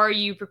 Are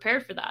you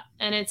prepared for that?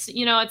 And it's,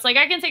 it's like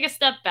I can take a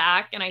step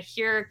back, and I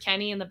hear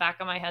Kenny in the back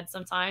of my head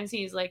sometimes.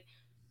 He's like,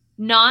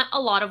 not a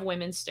lot of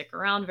women stick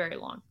around very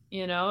long.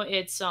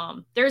 It's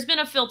there's been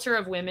a filter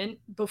of women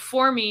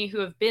before me who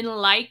have been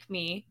like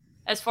me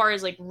as far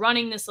as like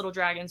running this Little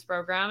Dragons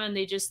program, and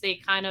they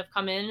kind of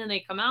come in and they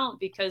come out,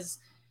 because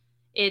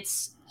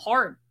it's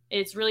hard.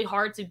 It's really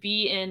hard to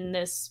be in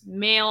this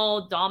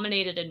male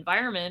dominated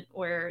environment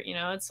where,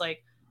 it's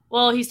like,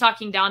 well, he's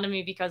talking down to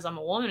me because I'm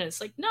a woman. It's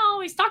like, no,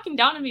 he's talking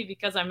down to me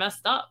because I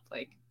messed up.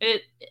 Like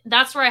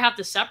that's where I have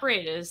to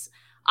separate is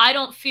I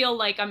don't feel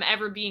like I'm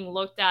ever being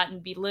looked at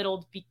and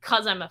belittled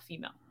because I'm a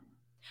female.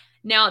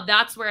 Now,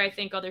 that's where I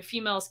think other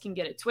females can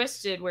get it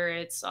twisted, where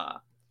it's,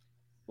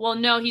 well,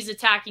 no, he's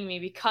attacking me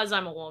because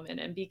I'm a woman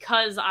and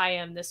because I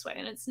am this way.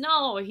 And it's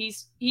no,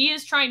 he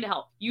is trying to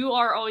help. You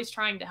are always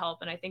trying to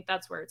help. And I think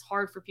that's where it's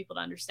hard for people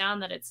to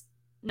understand that it's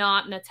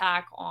not an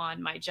attack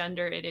on my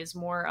gender. It is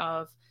more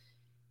of,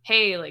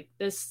 hey, like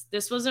this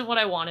wasn't what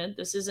I wanted.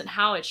 This isn't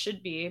how it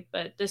should be,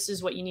 but this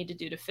is what you need to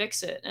do to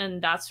fix it.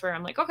 And that's where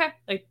I'm like, okay,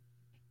 like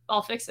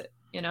I'll fix it,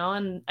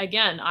 And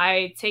again,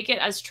 I take it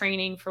as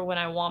training for when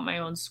I want my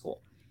own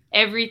school.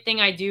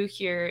 Everything I do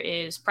here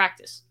is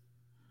practice.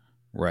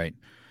 Right.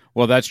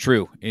 Well, that's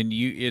true. And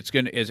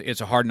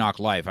it's a hard knock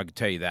life. I can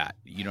tell you that.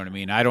 You know what I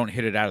mean? I don't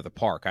hit it out of the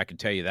park. I can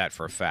tell you that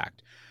for a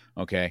fact.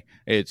 Okay.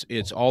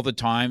 It's all the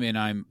time. And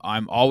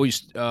I'm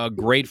always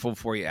grateful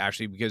for you,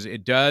 Ashley, because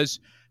it does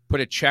put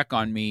a check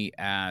on me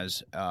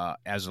as a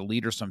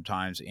leader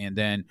sometimes, and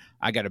then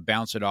I got to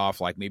bounce it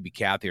off like maybe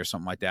Kathy or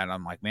something like that. And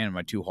I'm like, man, am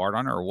I too hard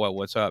on her or what?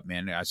 What's up,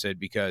 man? And I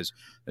said, because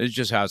this is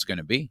just how it's going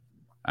to be.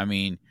 I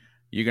mean,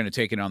 you're going to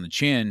take it on the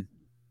chin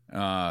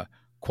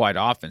quite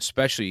often,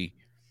 especially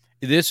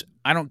this.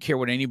 I don't care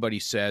what anybody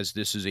says.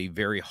 This is a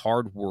very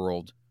hard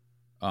world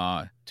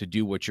to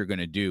do what you're going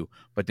to do.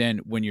 But then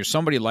when you're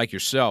somebody like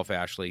yourself,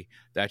 Ashley,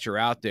 that you're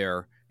out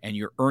there and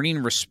you're earning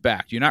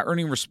respect. You're not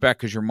earning respect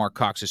because you're Mark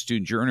Cox's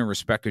student. You're earning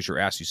respect because you're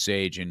Ashley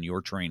Sage and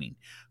your training.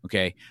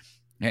 Okay,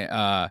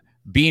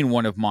 being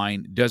one of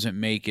mine doesn't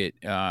make it.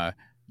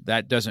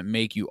 That doesn't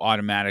make you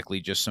automatically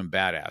just some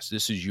badass.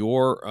 This is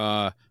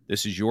your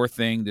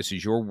thing. This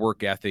is your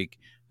work ethic.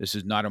 This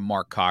is not a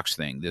Mark Cox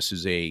thing. This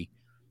is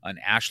an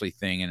Ashley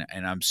thing,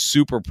 and I'm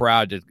super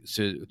proud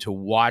to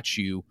watch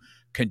you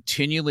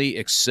continually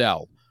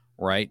excel.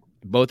 Right,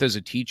 both as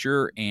a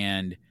teacher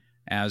and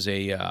as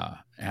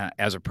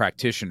a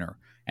practitioner,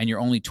 and you're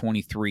only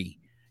 23.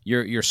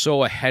 You're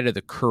so ahead of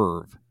the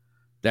curve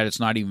that it's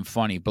not even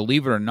funny.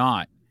 Believe it or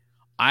not,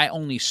 I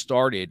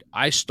started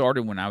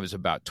when I was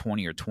about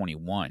 20 or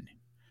 21.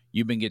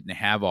 You've been getting to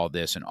have all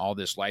this and all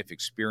this life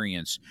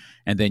experience,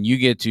 and then you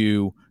get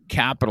to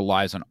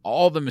capitalize on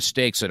all the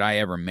mistakes that I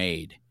ever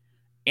made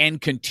and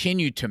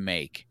continue to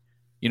make.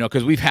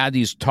 Because we've had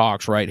these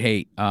talks, right?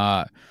 Hey,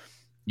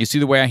 you see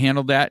the way I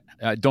handled that?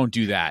 Don't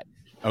do that.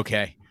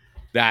 Okay.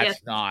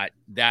 That's not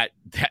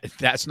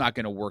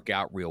going to work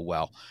out real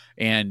well.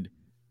 And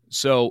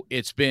so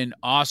it's been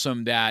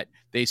awesome that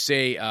they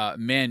say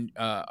men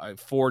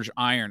forge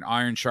iron,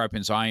 iron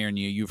sharpens iron.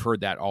 You've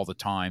heard that all the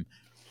time.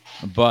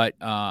 But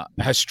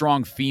a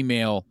strong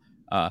female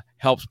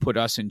helps put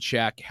us in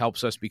check,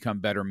 helps us become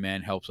better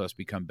men, helps us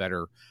become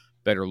better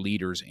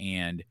leaders.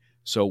 And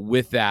so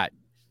with that,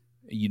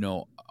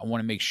 I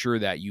want to make sure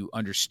that you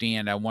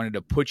understand. I wanted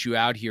to put you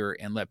out here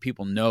and let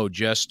people know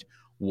just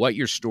what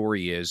your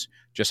story is,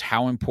 just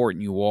how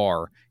important you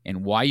are,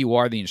 and why you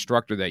are the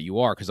instructor that you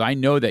are. Because I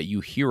know that you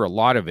hear a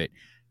lot of it.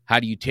 How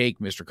do you take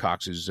Mr.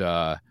 Cox's?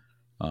 I'm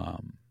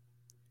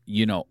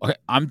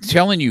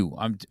telling you,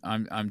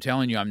 I'm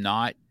telling you, I'm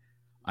not.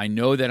 I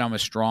know that I'm a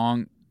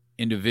strong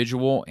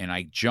individual, and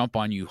I jump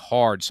on you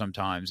hard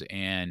sometimes,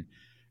 and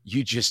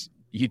you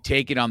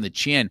take it on the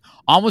chin,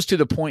 almost to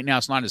the point now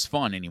it's not as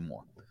fun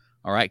anymore.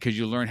 All right, because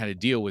you learn how to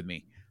deal with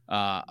me.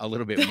 a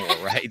little bit more,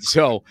 right?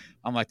 So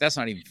I'm like, that's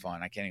not even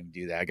fun. I can't even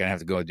do that. I'm going to have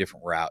to go a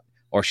different route,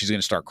 or she's going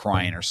to start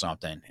crying or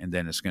something, and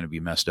then it's going to be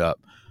messed up.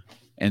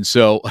 And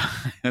so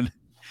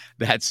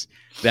that's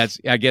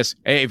I guess,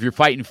 hey, if you're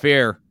fighting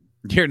fair,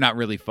 you're not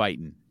really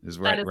fighting. Is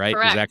right? Right?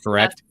 Correct. Is that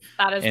correct? Yes,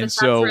 that is and the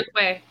so,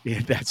 way. Yeah,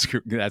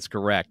 that's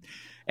correct.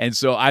 And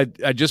so I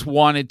just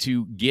wanted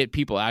to get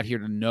people out here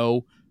to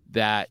know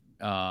that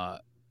I've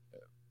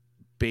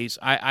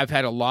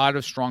had a lot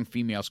of strong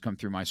females come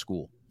through my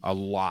school, a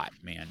lot,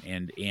 man,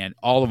 and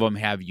all of them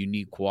have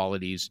unique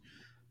qualities.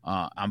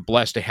 I'm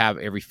blessed to have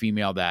every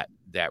female that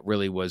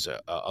really was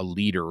a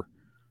leader,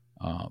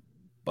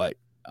 but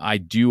I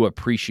do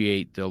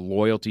appreciate the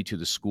loyalty to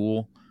the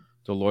school,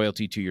 the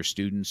loyalty to your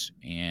students,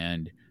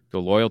 and the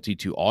loyalty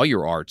to all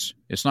your arts.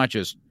 It's not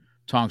just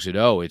Tong Soo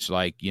Do. It's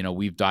like,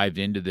 we've dived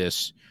into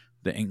this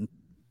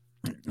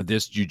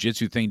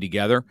jiu-jitsu thing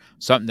together,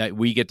 something that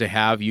you get to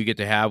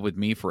have with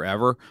me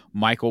forever.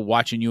 Michael,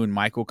 watching you and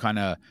Michael kind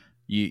of,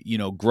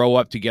 grow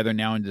up together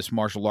now in this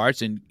martial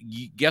arts. And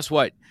guess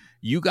what?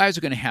 You guys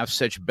are going to have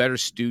such better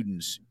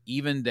students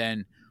even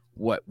than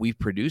what we've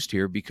produced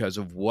here because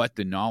of what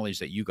the knowledge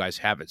that you guys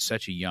have at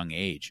such a young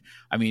age.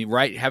 I mean,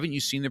 right? Haven't you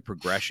seen the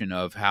progression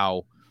of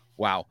how,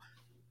 wow,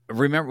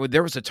 remember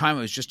there was a time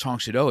it was just Tong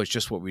Soo Do, it's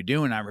just what we're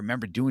doing. I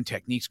remember doing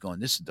techniques going,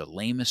 this is the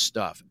lamest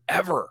stuff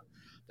ever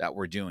that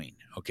we're doing.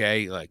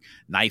 Okay. Like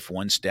knife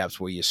one steps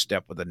where you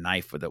step with a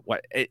knife with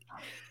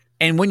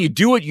and when you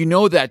do it, you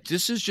know that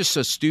this is just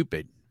so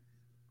stupid.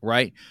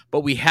 Right. But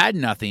we had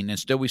nothing.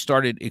 Instead, we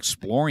started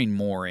exploring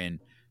more and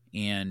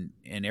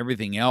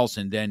everything else,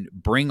 and then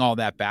bring all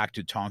that back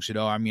to Tong Soo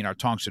Do. I mean, our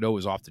Tong Soo Do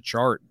was off the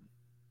chart.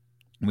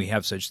 We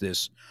have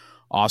this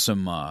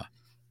awesome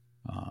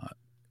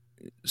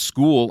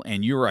school,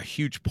 and you're a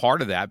huge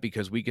part of that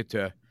because we get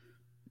to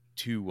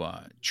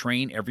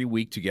train every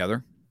week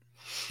together,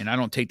 and I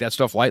don't take that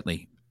stuff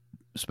lightly,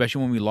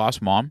 especially when we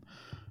lost Mom.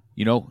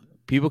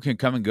 People can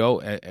come and go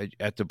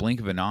at the blink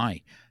of an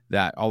eye.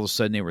 That all of a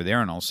sudden they were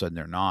there, and all of a sudden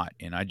they're not,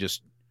 and I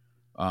just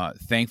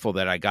thankful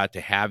that I got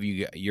to have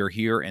you're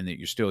here and that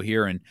you're still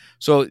here. And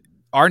so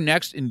our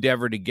next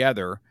endeavor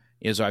together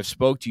is I've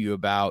spoke to you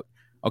about,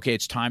 okay,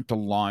 it's time to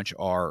launch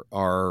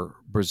our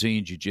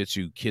Brazilian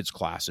Jiu-Jitsu kids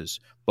classes,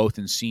 both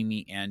in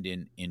Simi and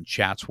in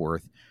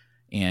Chatsworth.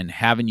 And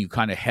having you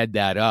kind of head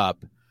that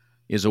up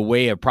is a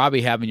way of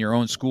probably having your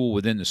own school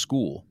within the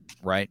school,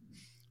 right?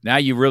 Now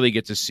you really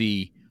get to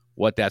see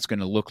what that's going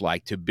to look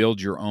like to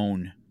build your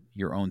own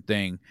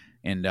thing.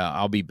 And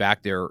I'll be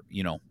back there,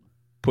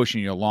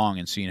 pushing you along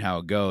and seeing how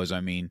it goes. I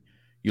mean,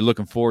 you're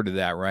looking forward to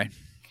that, right?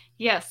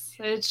 Yes,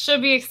 it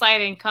should be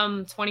exciting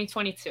come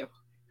 2022.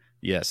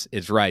 Yes,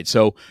 it's right.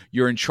 So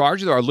you're in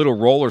charge of our Little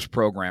Rollers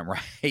program,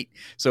 right?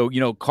 So,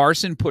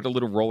 Carson put a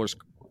Little Rollers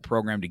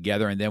program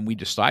together, and then we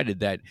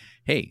decided that,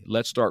 hey,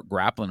 let's start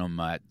grappling them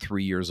at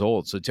 3 years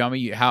old. So tell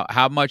me,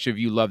 how much have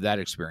you loved that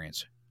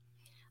experience?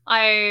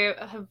 I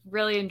have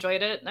really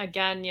enjoyed it.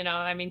 Again,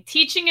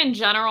 teaching in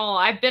general,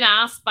 I've been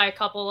asked by a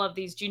couple of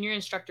these junior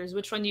instructors,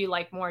 which one do you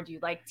like more? Do you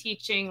like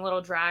teaching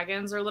Little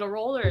Dragons or Little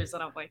Rollers?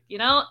 And I'm like,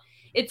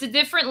 it's a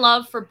different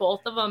love for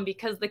both of them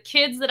because the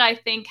kids that I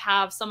think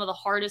have some of the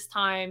hardest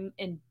time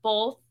in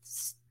both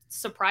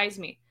surprise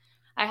me.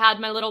 I had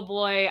my little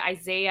boy,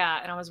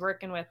 Isaiah, and I was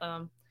working with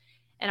him,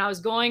 and I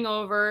was going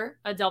over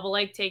a double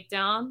leg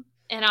takedown,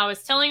 and I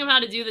was telling him how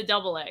to do the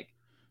double leg.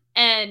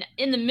 And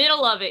in the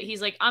middle of it,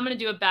 he's like, I'm going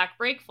to do a back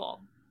break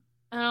fall.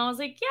 And I was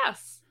like,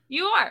 yes,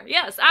 you are.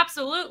 Yes,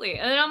 absolutely.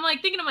 And I'm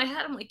like thinking in my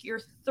head, I'm like, you're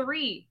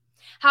 3.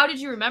 How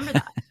did you remember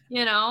that?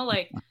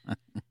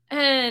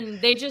 And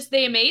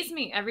they amaze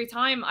me every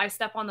time I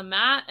step on the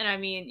mat. And I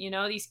mean,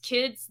 these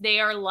kids,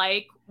 they are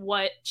like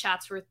what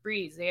Chatsworth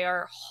breeds. They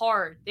are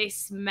hard. They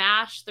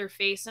smash their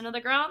face into the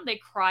ground. They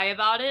cry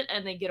about it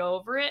and they get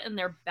over it and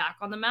they're back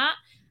on the mat.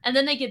 And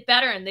then they get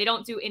better and they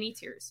don't do any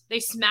tears. They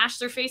smash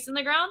their face in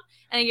the ground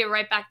and they get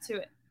right back to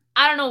it.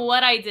 I don't know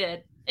what I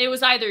did. It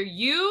was either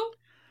you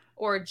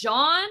or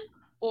John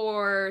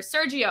or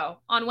Sergio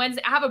on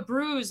Wednesday. I have a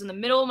bruise in the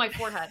middle of my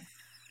forehead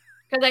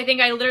because I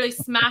think I literally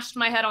smashed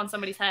my head on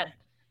somebody's head.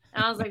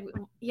 And I was like,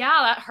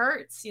 yeah, that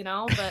hurts,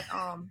 but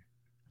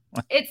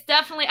it's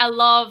definitely, I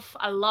love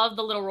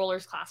the Little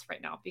Rollers class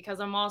right now because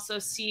I'm also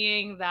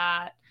seeing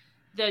that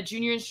the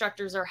junior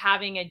instructors are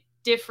having a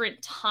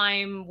different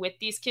time with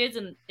these kids,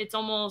 and it's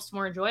almost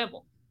more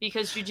enjoyable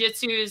because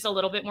jiu-jitsu is a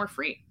little bit more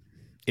free.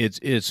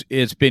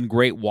 It's been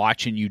great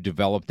watching you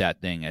develop that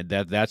thing.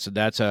 That's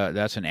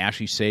an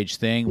Ashley Sage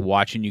thing.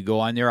 Watching you go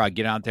on there, I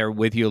get out there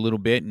with you a little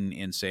bit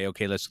and say,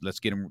 okay, let's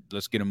get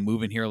them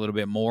moving here a little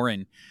bit more.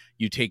 And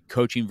you take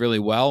coaching really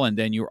well, and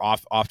then you're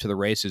off to the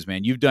races,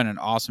 man. You've done an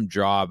awesome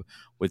job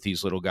with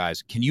these little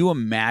guys. Can you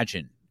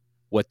imagine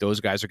what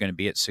those guys are going to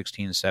be at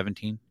 16 and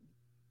 17?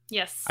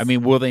 Yes. I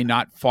mean, will they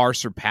not far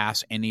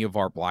surpass any of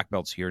our black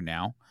belts here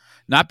now?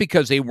 Not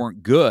because they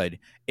weren't good.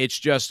 It's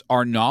just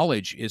our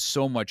knowledge is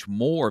so much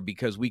more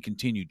because we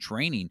continue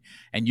training,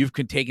 and you've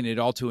taken it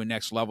all to a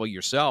next level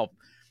yourself.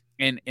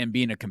 And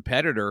being a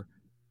competitor,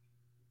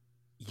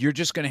 you're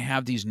just going to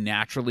have these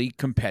naturally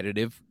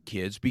competitive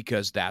kids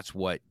because that's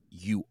what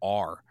you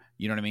are.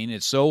 You know what I mean?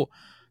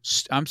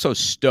 I'm so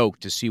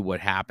stoked to see what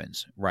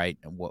happens, right?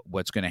 And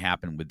what's going to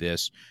happen with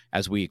this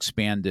as we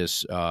expand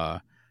this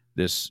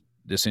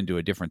into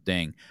a different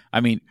thing. I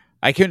mean,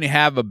 I couldn't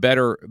have a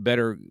better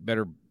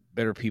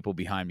people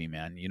behind me,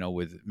 man. You know,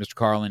 with Mr.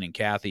 Carlin and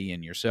Kathy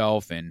and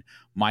yourself and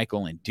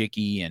Michael and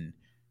Dickie and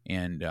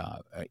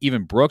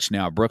even Brooks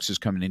now. Brooks is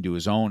coming into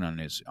his own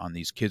on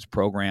these kids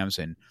programs,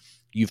 and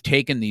you've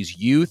taken these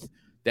youth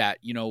that,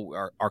 you know,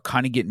 are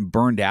kind of getting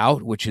burned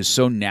out, which is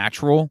so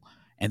natural.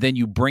 And then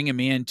you bring them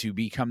in to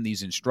become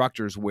these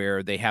instructors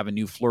where they have a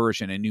new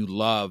flourish and a new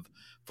love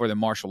for the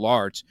martial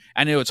arts.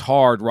 I know it's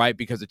hard, right?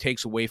 Because it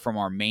takes away from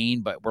our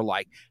main, but we're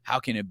like, how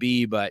can it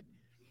be? But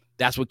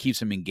that's what keeps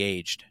them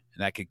engaged.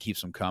 And that could keep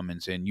them coming.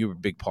 And you're a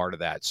big part of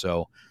that.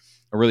 So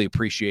I really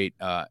appreciate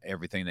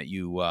everything that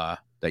you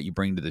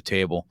bring to the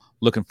table.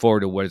 Looking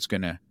forward to what's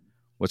going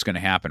to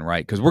happen,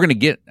 right? Because we're going to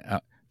get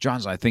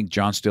I think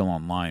John's still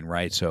online,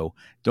 right? So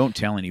don't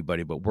tell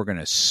anybody, but we're going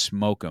to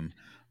smoke him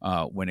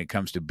when it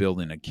comes to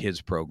building a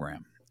kids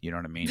program. You know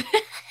what I mean?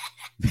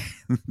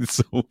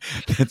 So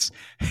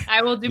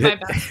I will do my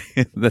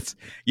best. That's,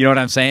 you know what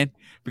I'm saying?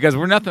 Because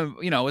we're nothing,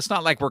 you know, it's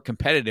not like we're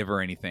competitive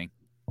or anything,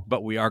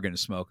 but we are going to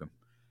smoke them.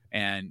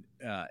 And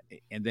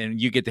then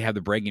you get to have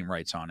the bragging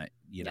rights on it.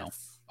 You know,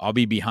 I'll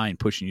be behind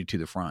pushing you to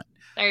the front.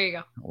 There you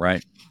go.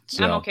 Right.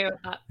 So I'm okay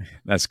with that.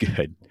 That's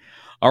good.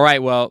 All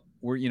right. Well,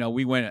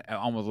 we went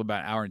almost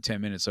about an hour and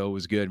 10 minutes. So it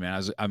was good,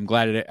 man. I'm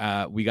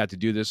glad we got to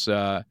do this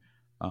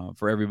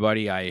for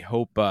everybody. I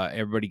hope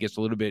everybody gets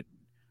a little bit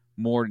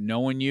more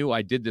knowing you.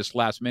 I did this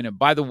last minute.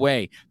 By the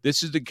way,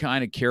 this is the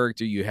kind of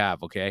character you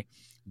have. Okay.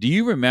 Do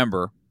you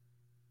remember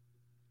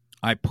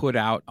I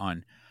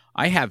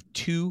have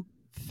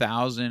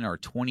 2,000 or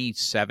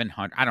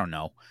 2,700, I don't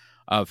know,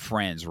 of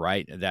friends,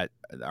 right? That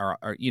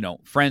are, you know,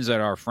 friends that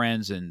are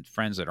friends and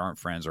friends that aren't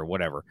friends or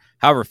whatever,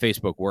 however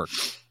Facebook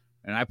works.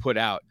 And I put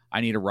out,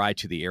 I need a ride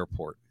to the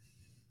airport.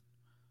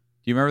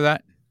 Do you remember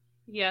that?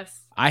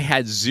 Yes. I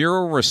had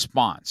zero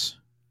response.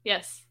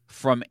 Yes.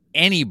 From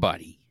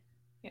anybody.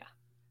 Yeah.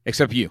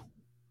 Except you.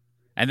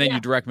 And then you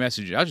direct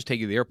message, I'll just take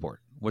you to the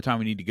airport. What time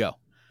we need to go?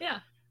 Yeah.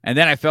 And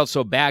then I felt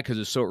so bad because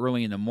it's so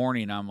early in the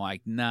morning. I'm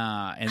like,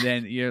 nah. And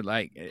then you're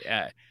like,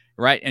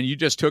 right? And you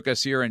just took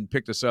us here and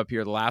picked us up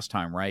here the last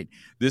time, right?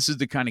 This is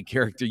the kind of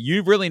character.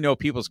 You really know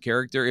people's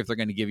character if they're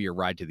going to give you a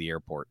ride to the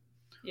airport.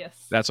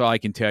 Yes. That's all I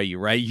can tell you,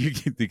 right?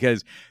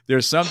 Because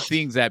there's some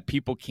things that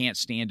people can't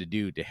stand to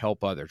do to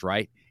help others,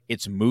 right?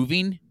 It's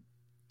moving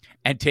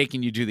and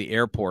taking you to the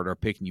airport or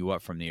picking you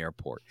up from the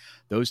airport.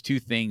 Those two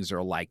things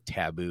are like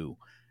taboo.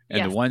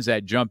 And the ones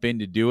that jump in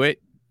to do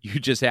it, you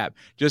just have.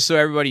 Just so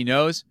everybody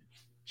knows,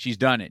 she's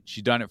done it.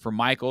 She's done it for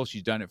Michael.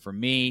 She's done it for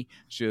me.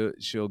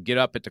 She'll get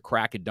up at the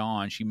crack of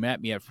dawn. She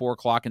met me at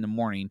 4:00 in the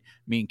morning,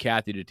 me and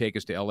Kathy, to take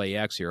us to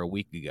LAX here a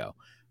week ago.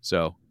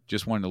 So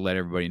just wanted to let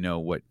everybody know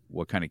what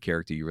kind of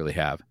character you really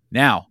have.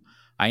 Now,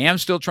 I am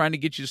still trying to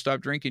get you to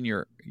stop drinking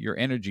your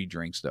energy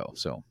drinks, though.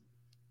 So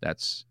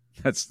that's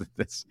the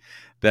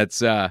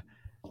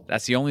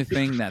only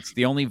thing. That's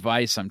the only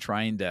vice I'm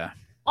trying to.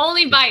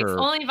 Only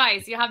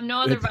vice. You have no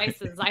other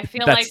vices. I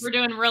feel like we're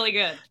doing really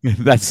good.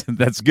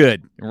 That's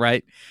good,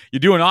 right? You're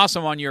doing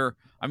awesome on your.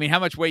 I mean, how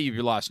much weight have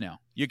you lost now?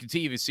 You can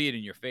even see it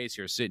in your face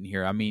here, sitting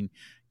here. I mean,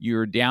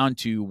 you're down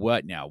to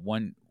what now?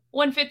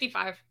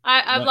 155.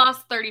 I've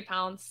lost 30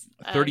 pounds.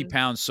 30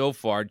 pounds so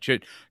far.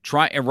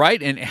 Try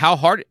right, and how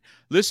hard.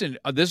 Listen,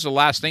 this is the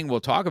last thing we'll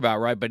talk about,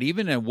 right? But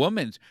even a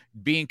woman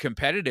being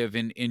competitive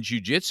in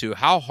jiu-jitsu,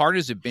 how hard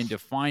has it been to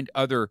find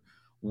other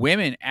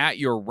women at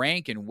your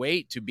rank and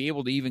weight to be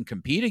able to even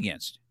compete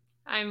against?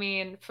 I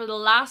mean, for the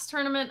last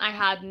tournament, I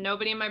had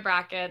nobody in my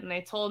bracket, and they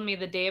told me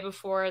the day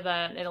before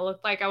that it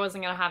looked like I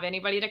wasn't going to have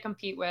anybody to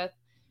compete with.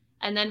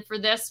 And then for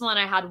this one,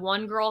 I had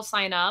one girl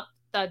sign up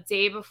the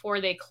day before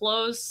they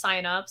closed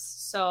signups.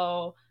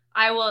 So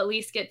I will at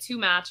least get 2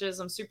 matches.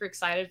 I'm super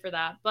excited for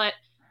that. But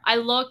I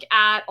look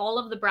at all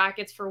of the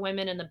brackets for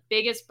women, and the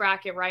biggest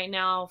bracket right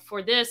now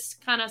for this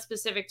kind of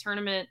specific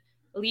tournament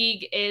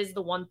league is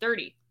the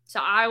 130. So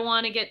I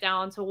want to get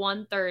down to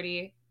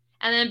 130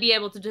 and then be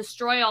able to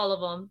destroy all of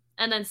them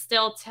and then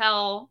still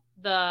tell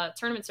the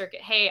tournament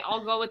circuit, hey,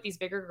 I'll go with these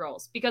bigger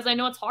girls, because I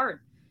know it's hard.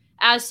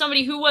 As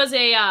somebody who was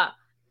a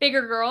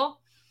bigger girl,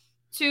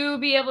 to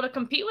be able to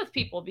compete with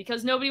people,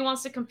 because nobody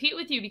wants to compete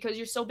with you because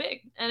you're so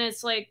big. And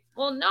it's like,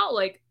 well, no,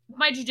 like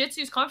my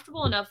jiu-jitsu is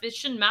comfortable enough. It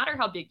shouldn't matter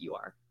how big you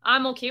are.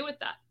 I'm okay with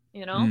that,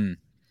 you know?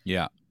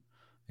 Yeah.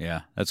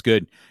 Yeah, that's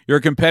good. You're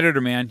a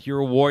competitor, man. You're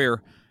a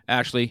warrior,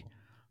 Ashley.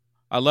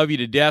 I love you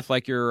to death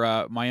like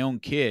you're my own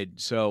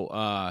kid.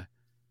 So,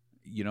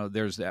 you know,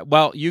 there's that.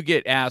 Well, you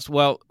get asked,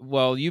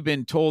 well, you've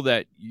been told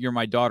that you're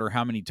my daughter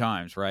how many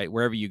times, right?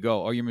 Wherever you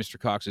go. Oh, you're Mr.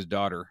 Cox's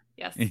daughter.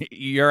 Yes.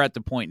 You're at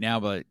the point now,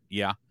 but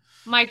yeah.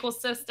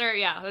 Michael's sister,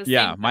 yeah.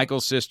 Yeah,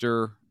 Michael's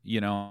sister,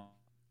 you know,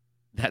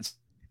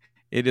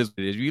 it is.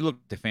 You look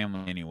at the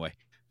family anyway.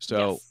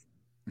 So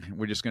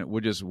we'll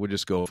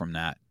just go from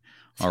that.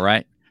 All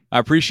right. I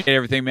appreciate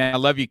everything, man. I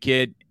love you,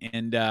 kid.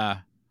 And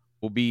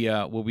we'll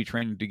be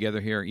training together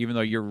here. Even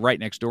though you're right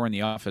next door in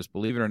the office,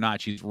 believe it or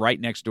not, she's right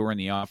next door in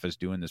the office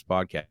doing this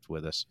podcast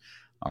with us.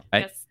 All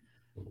right. Yes.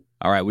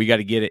 All right, we got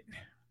to get it.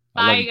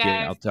 I Bye, love you, kid.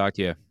 guys. I'll talk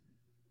to you.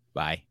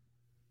 Bye.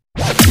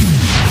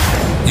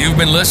 You've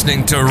been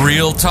listening to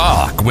Real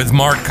Talk with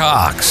Mark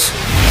Cox.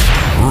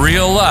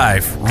 Real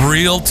life,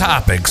 real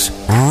topics,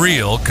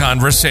 real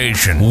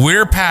conversation.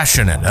 We're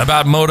passionate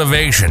about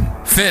motivation,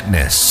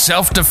 fitness,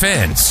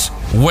 self-defense,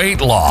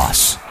 weight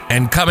loss,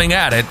 and coming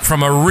at it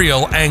from a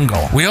real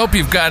angle. We hope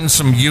you've gotten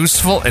some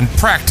useful and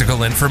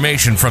practical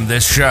information from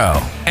this show.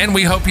 And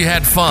we hope you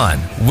had fun.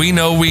 We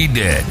know we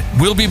did.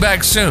 We'll be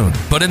back soon.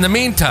 But in the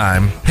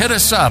meantime, hit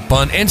us up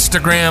on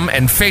Instagram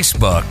and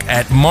Facebook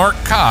at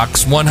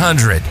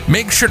MarkCox100.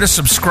 Make sure to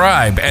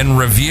subscribe and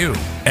review.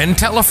 And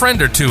tell a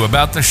friend or two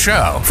about the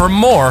show. For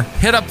more,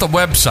 hit up the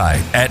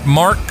website at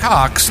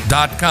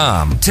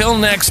markcox.com. Till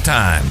next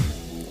time,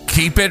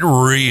 keep it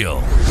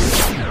real.